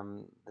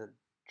 The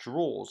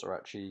drawers are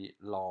actually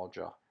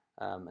larger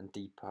and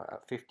deeper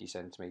at 50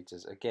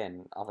 centimetres.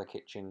 Again, other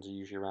kitchens are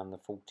usually around the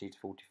 40 to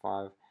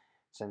 45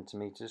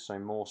 centimetres, so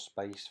more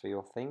space for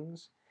your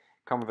things.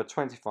 Come with a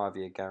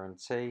 25-year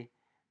guarantee.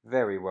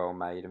 Very well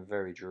made and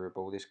very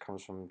durable. This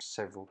comes from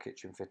several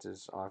kitchen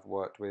fitters I've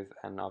worked with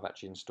and I've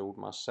actually installed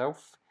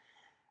myself.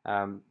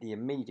 The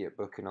immediate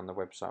booking on the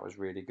website was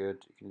really good.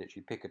 You can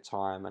literally pick a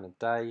time and a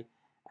day,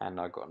 and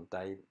I got on a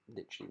day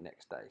literally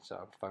next day.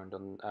 So I went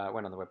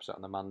on the website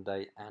on the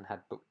Monday and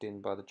had booked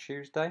in by the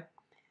Tuesday.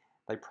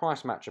 They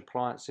price match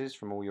appliances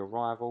from all your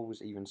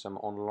rivals, even some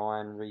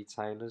online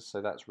retailers,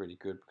 so that's really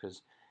good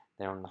because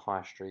they're on the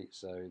high street,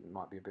 so it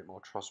might be a bit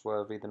more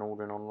trustworthy than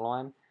ordering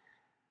online.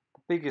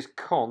 The biggest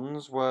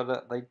cons were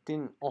that they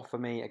didn't offer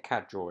me a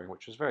CAD drawing,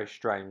 which was very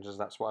strange as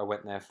that's what I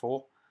went there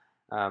for.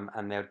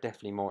 And they're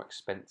definitely more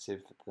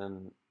expensive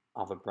than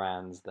other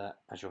brands that,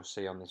 as you'll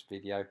see on this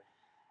video.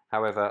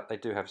 However, they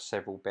do have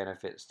several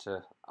benefits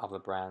to other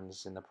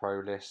brands in the pro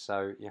list,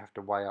 so you have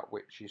to weigh up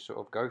which you sort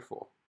of go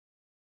for.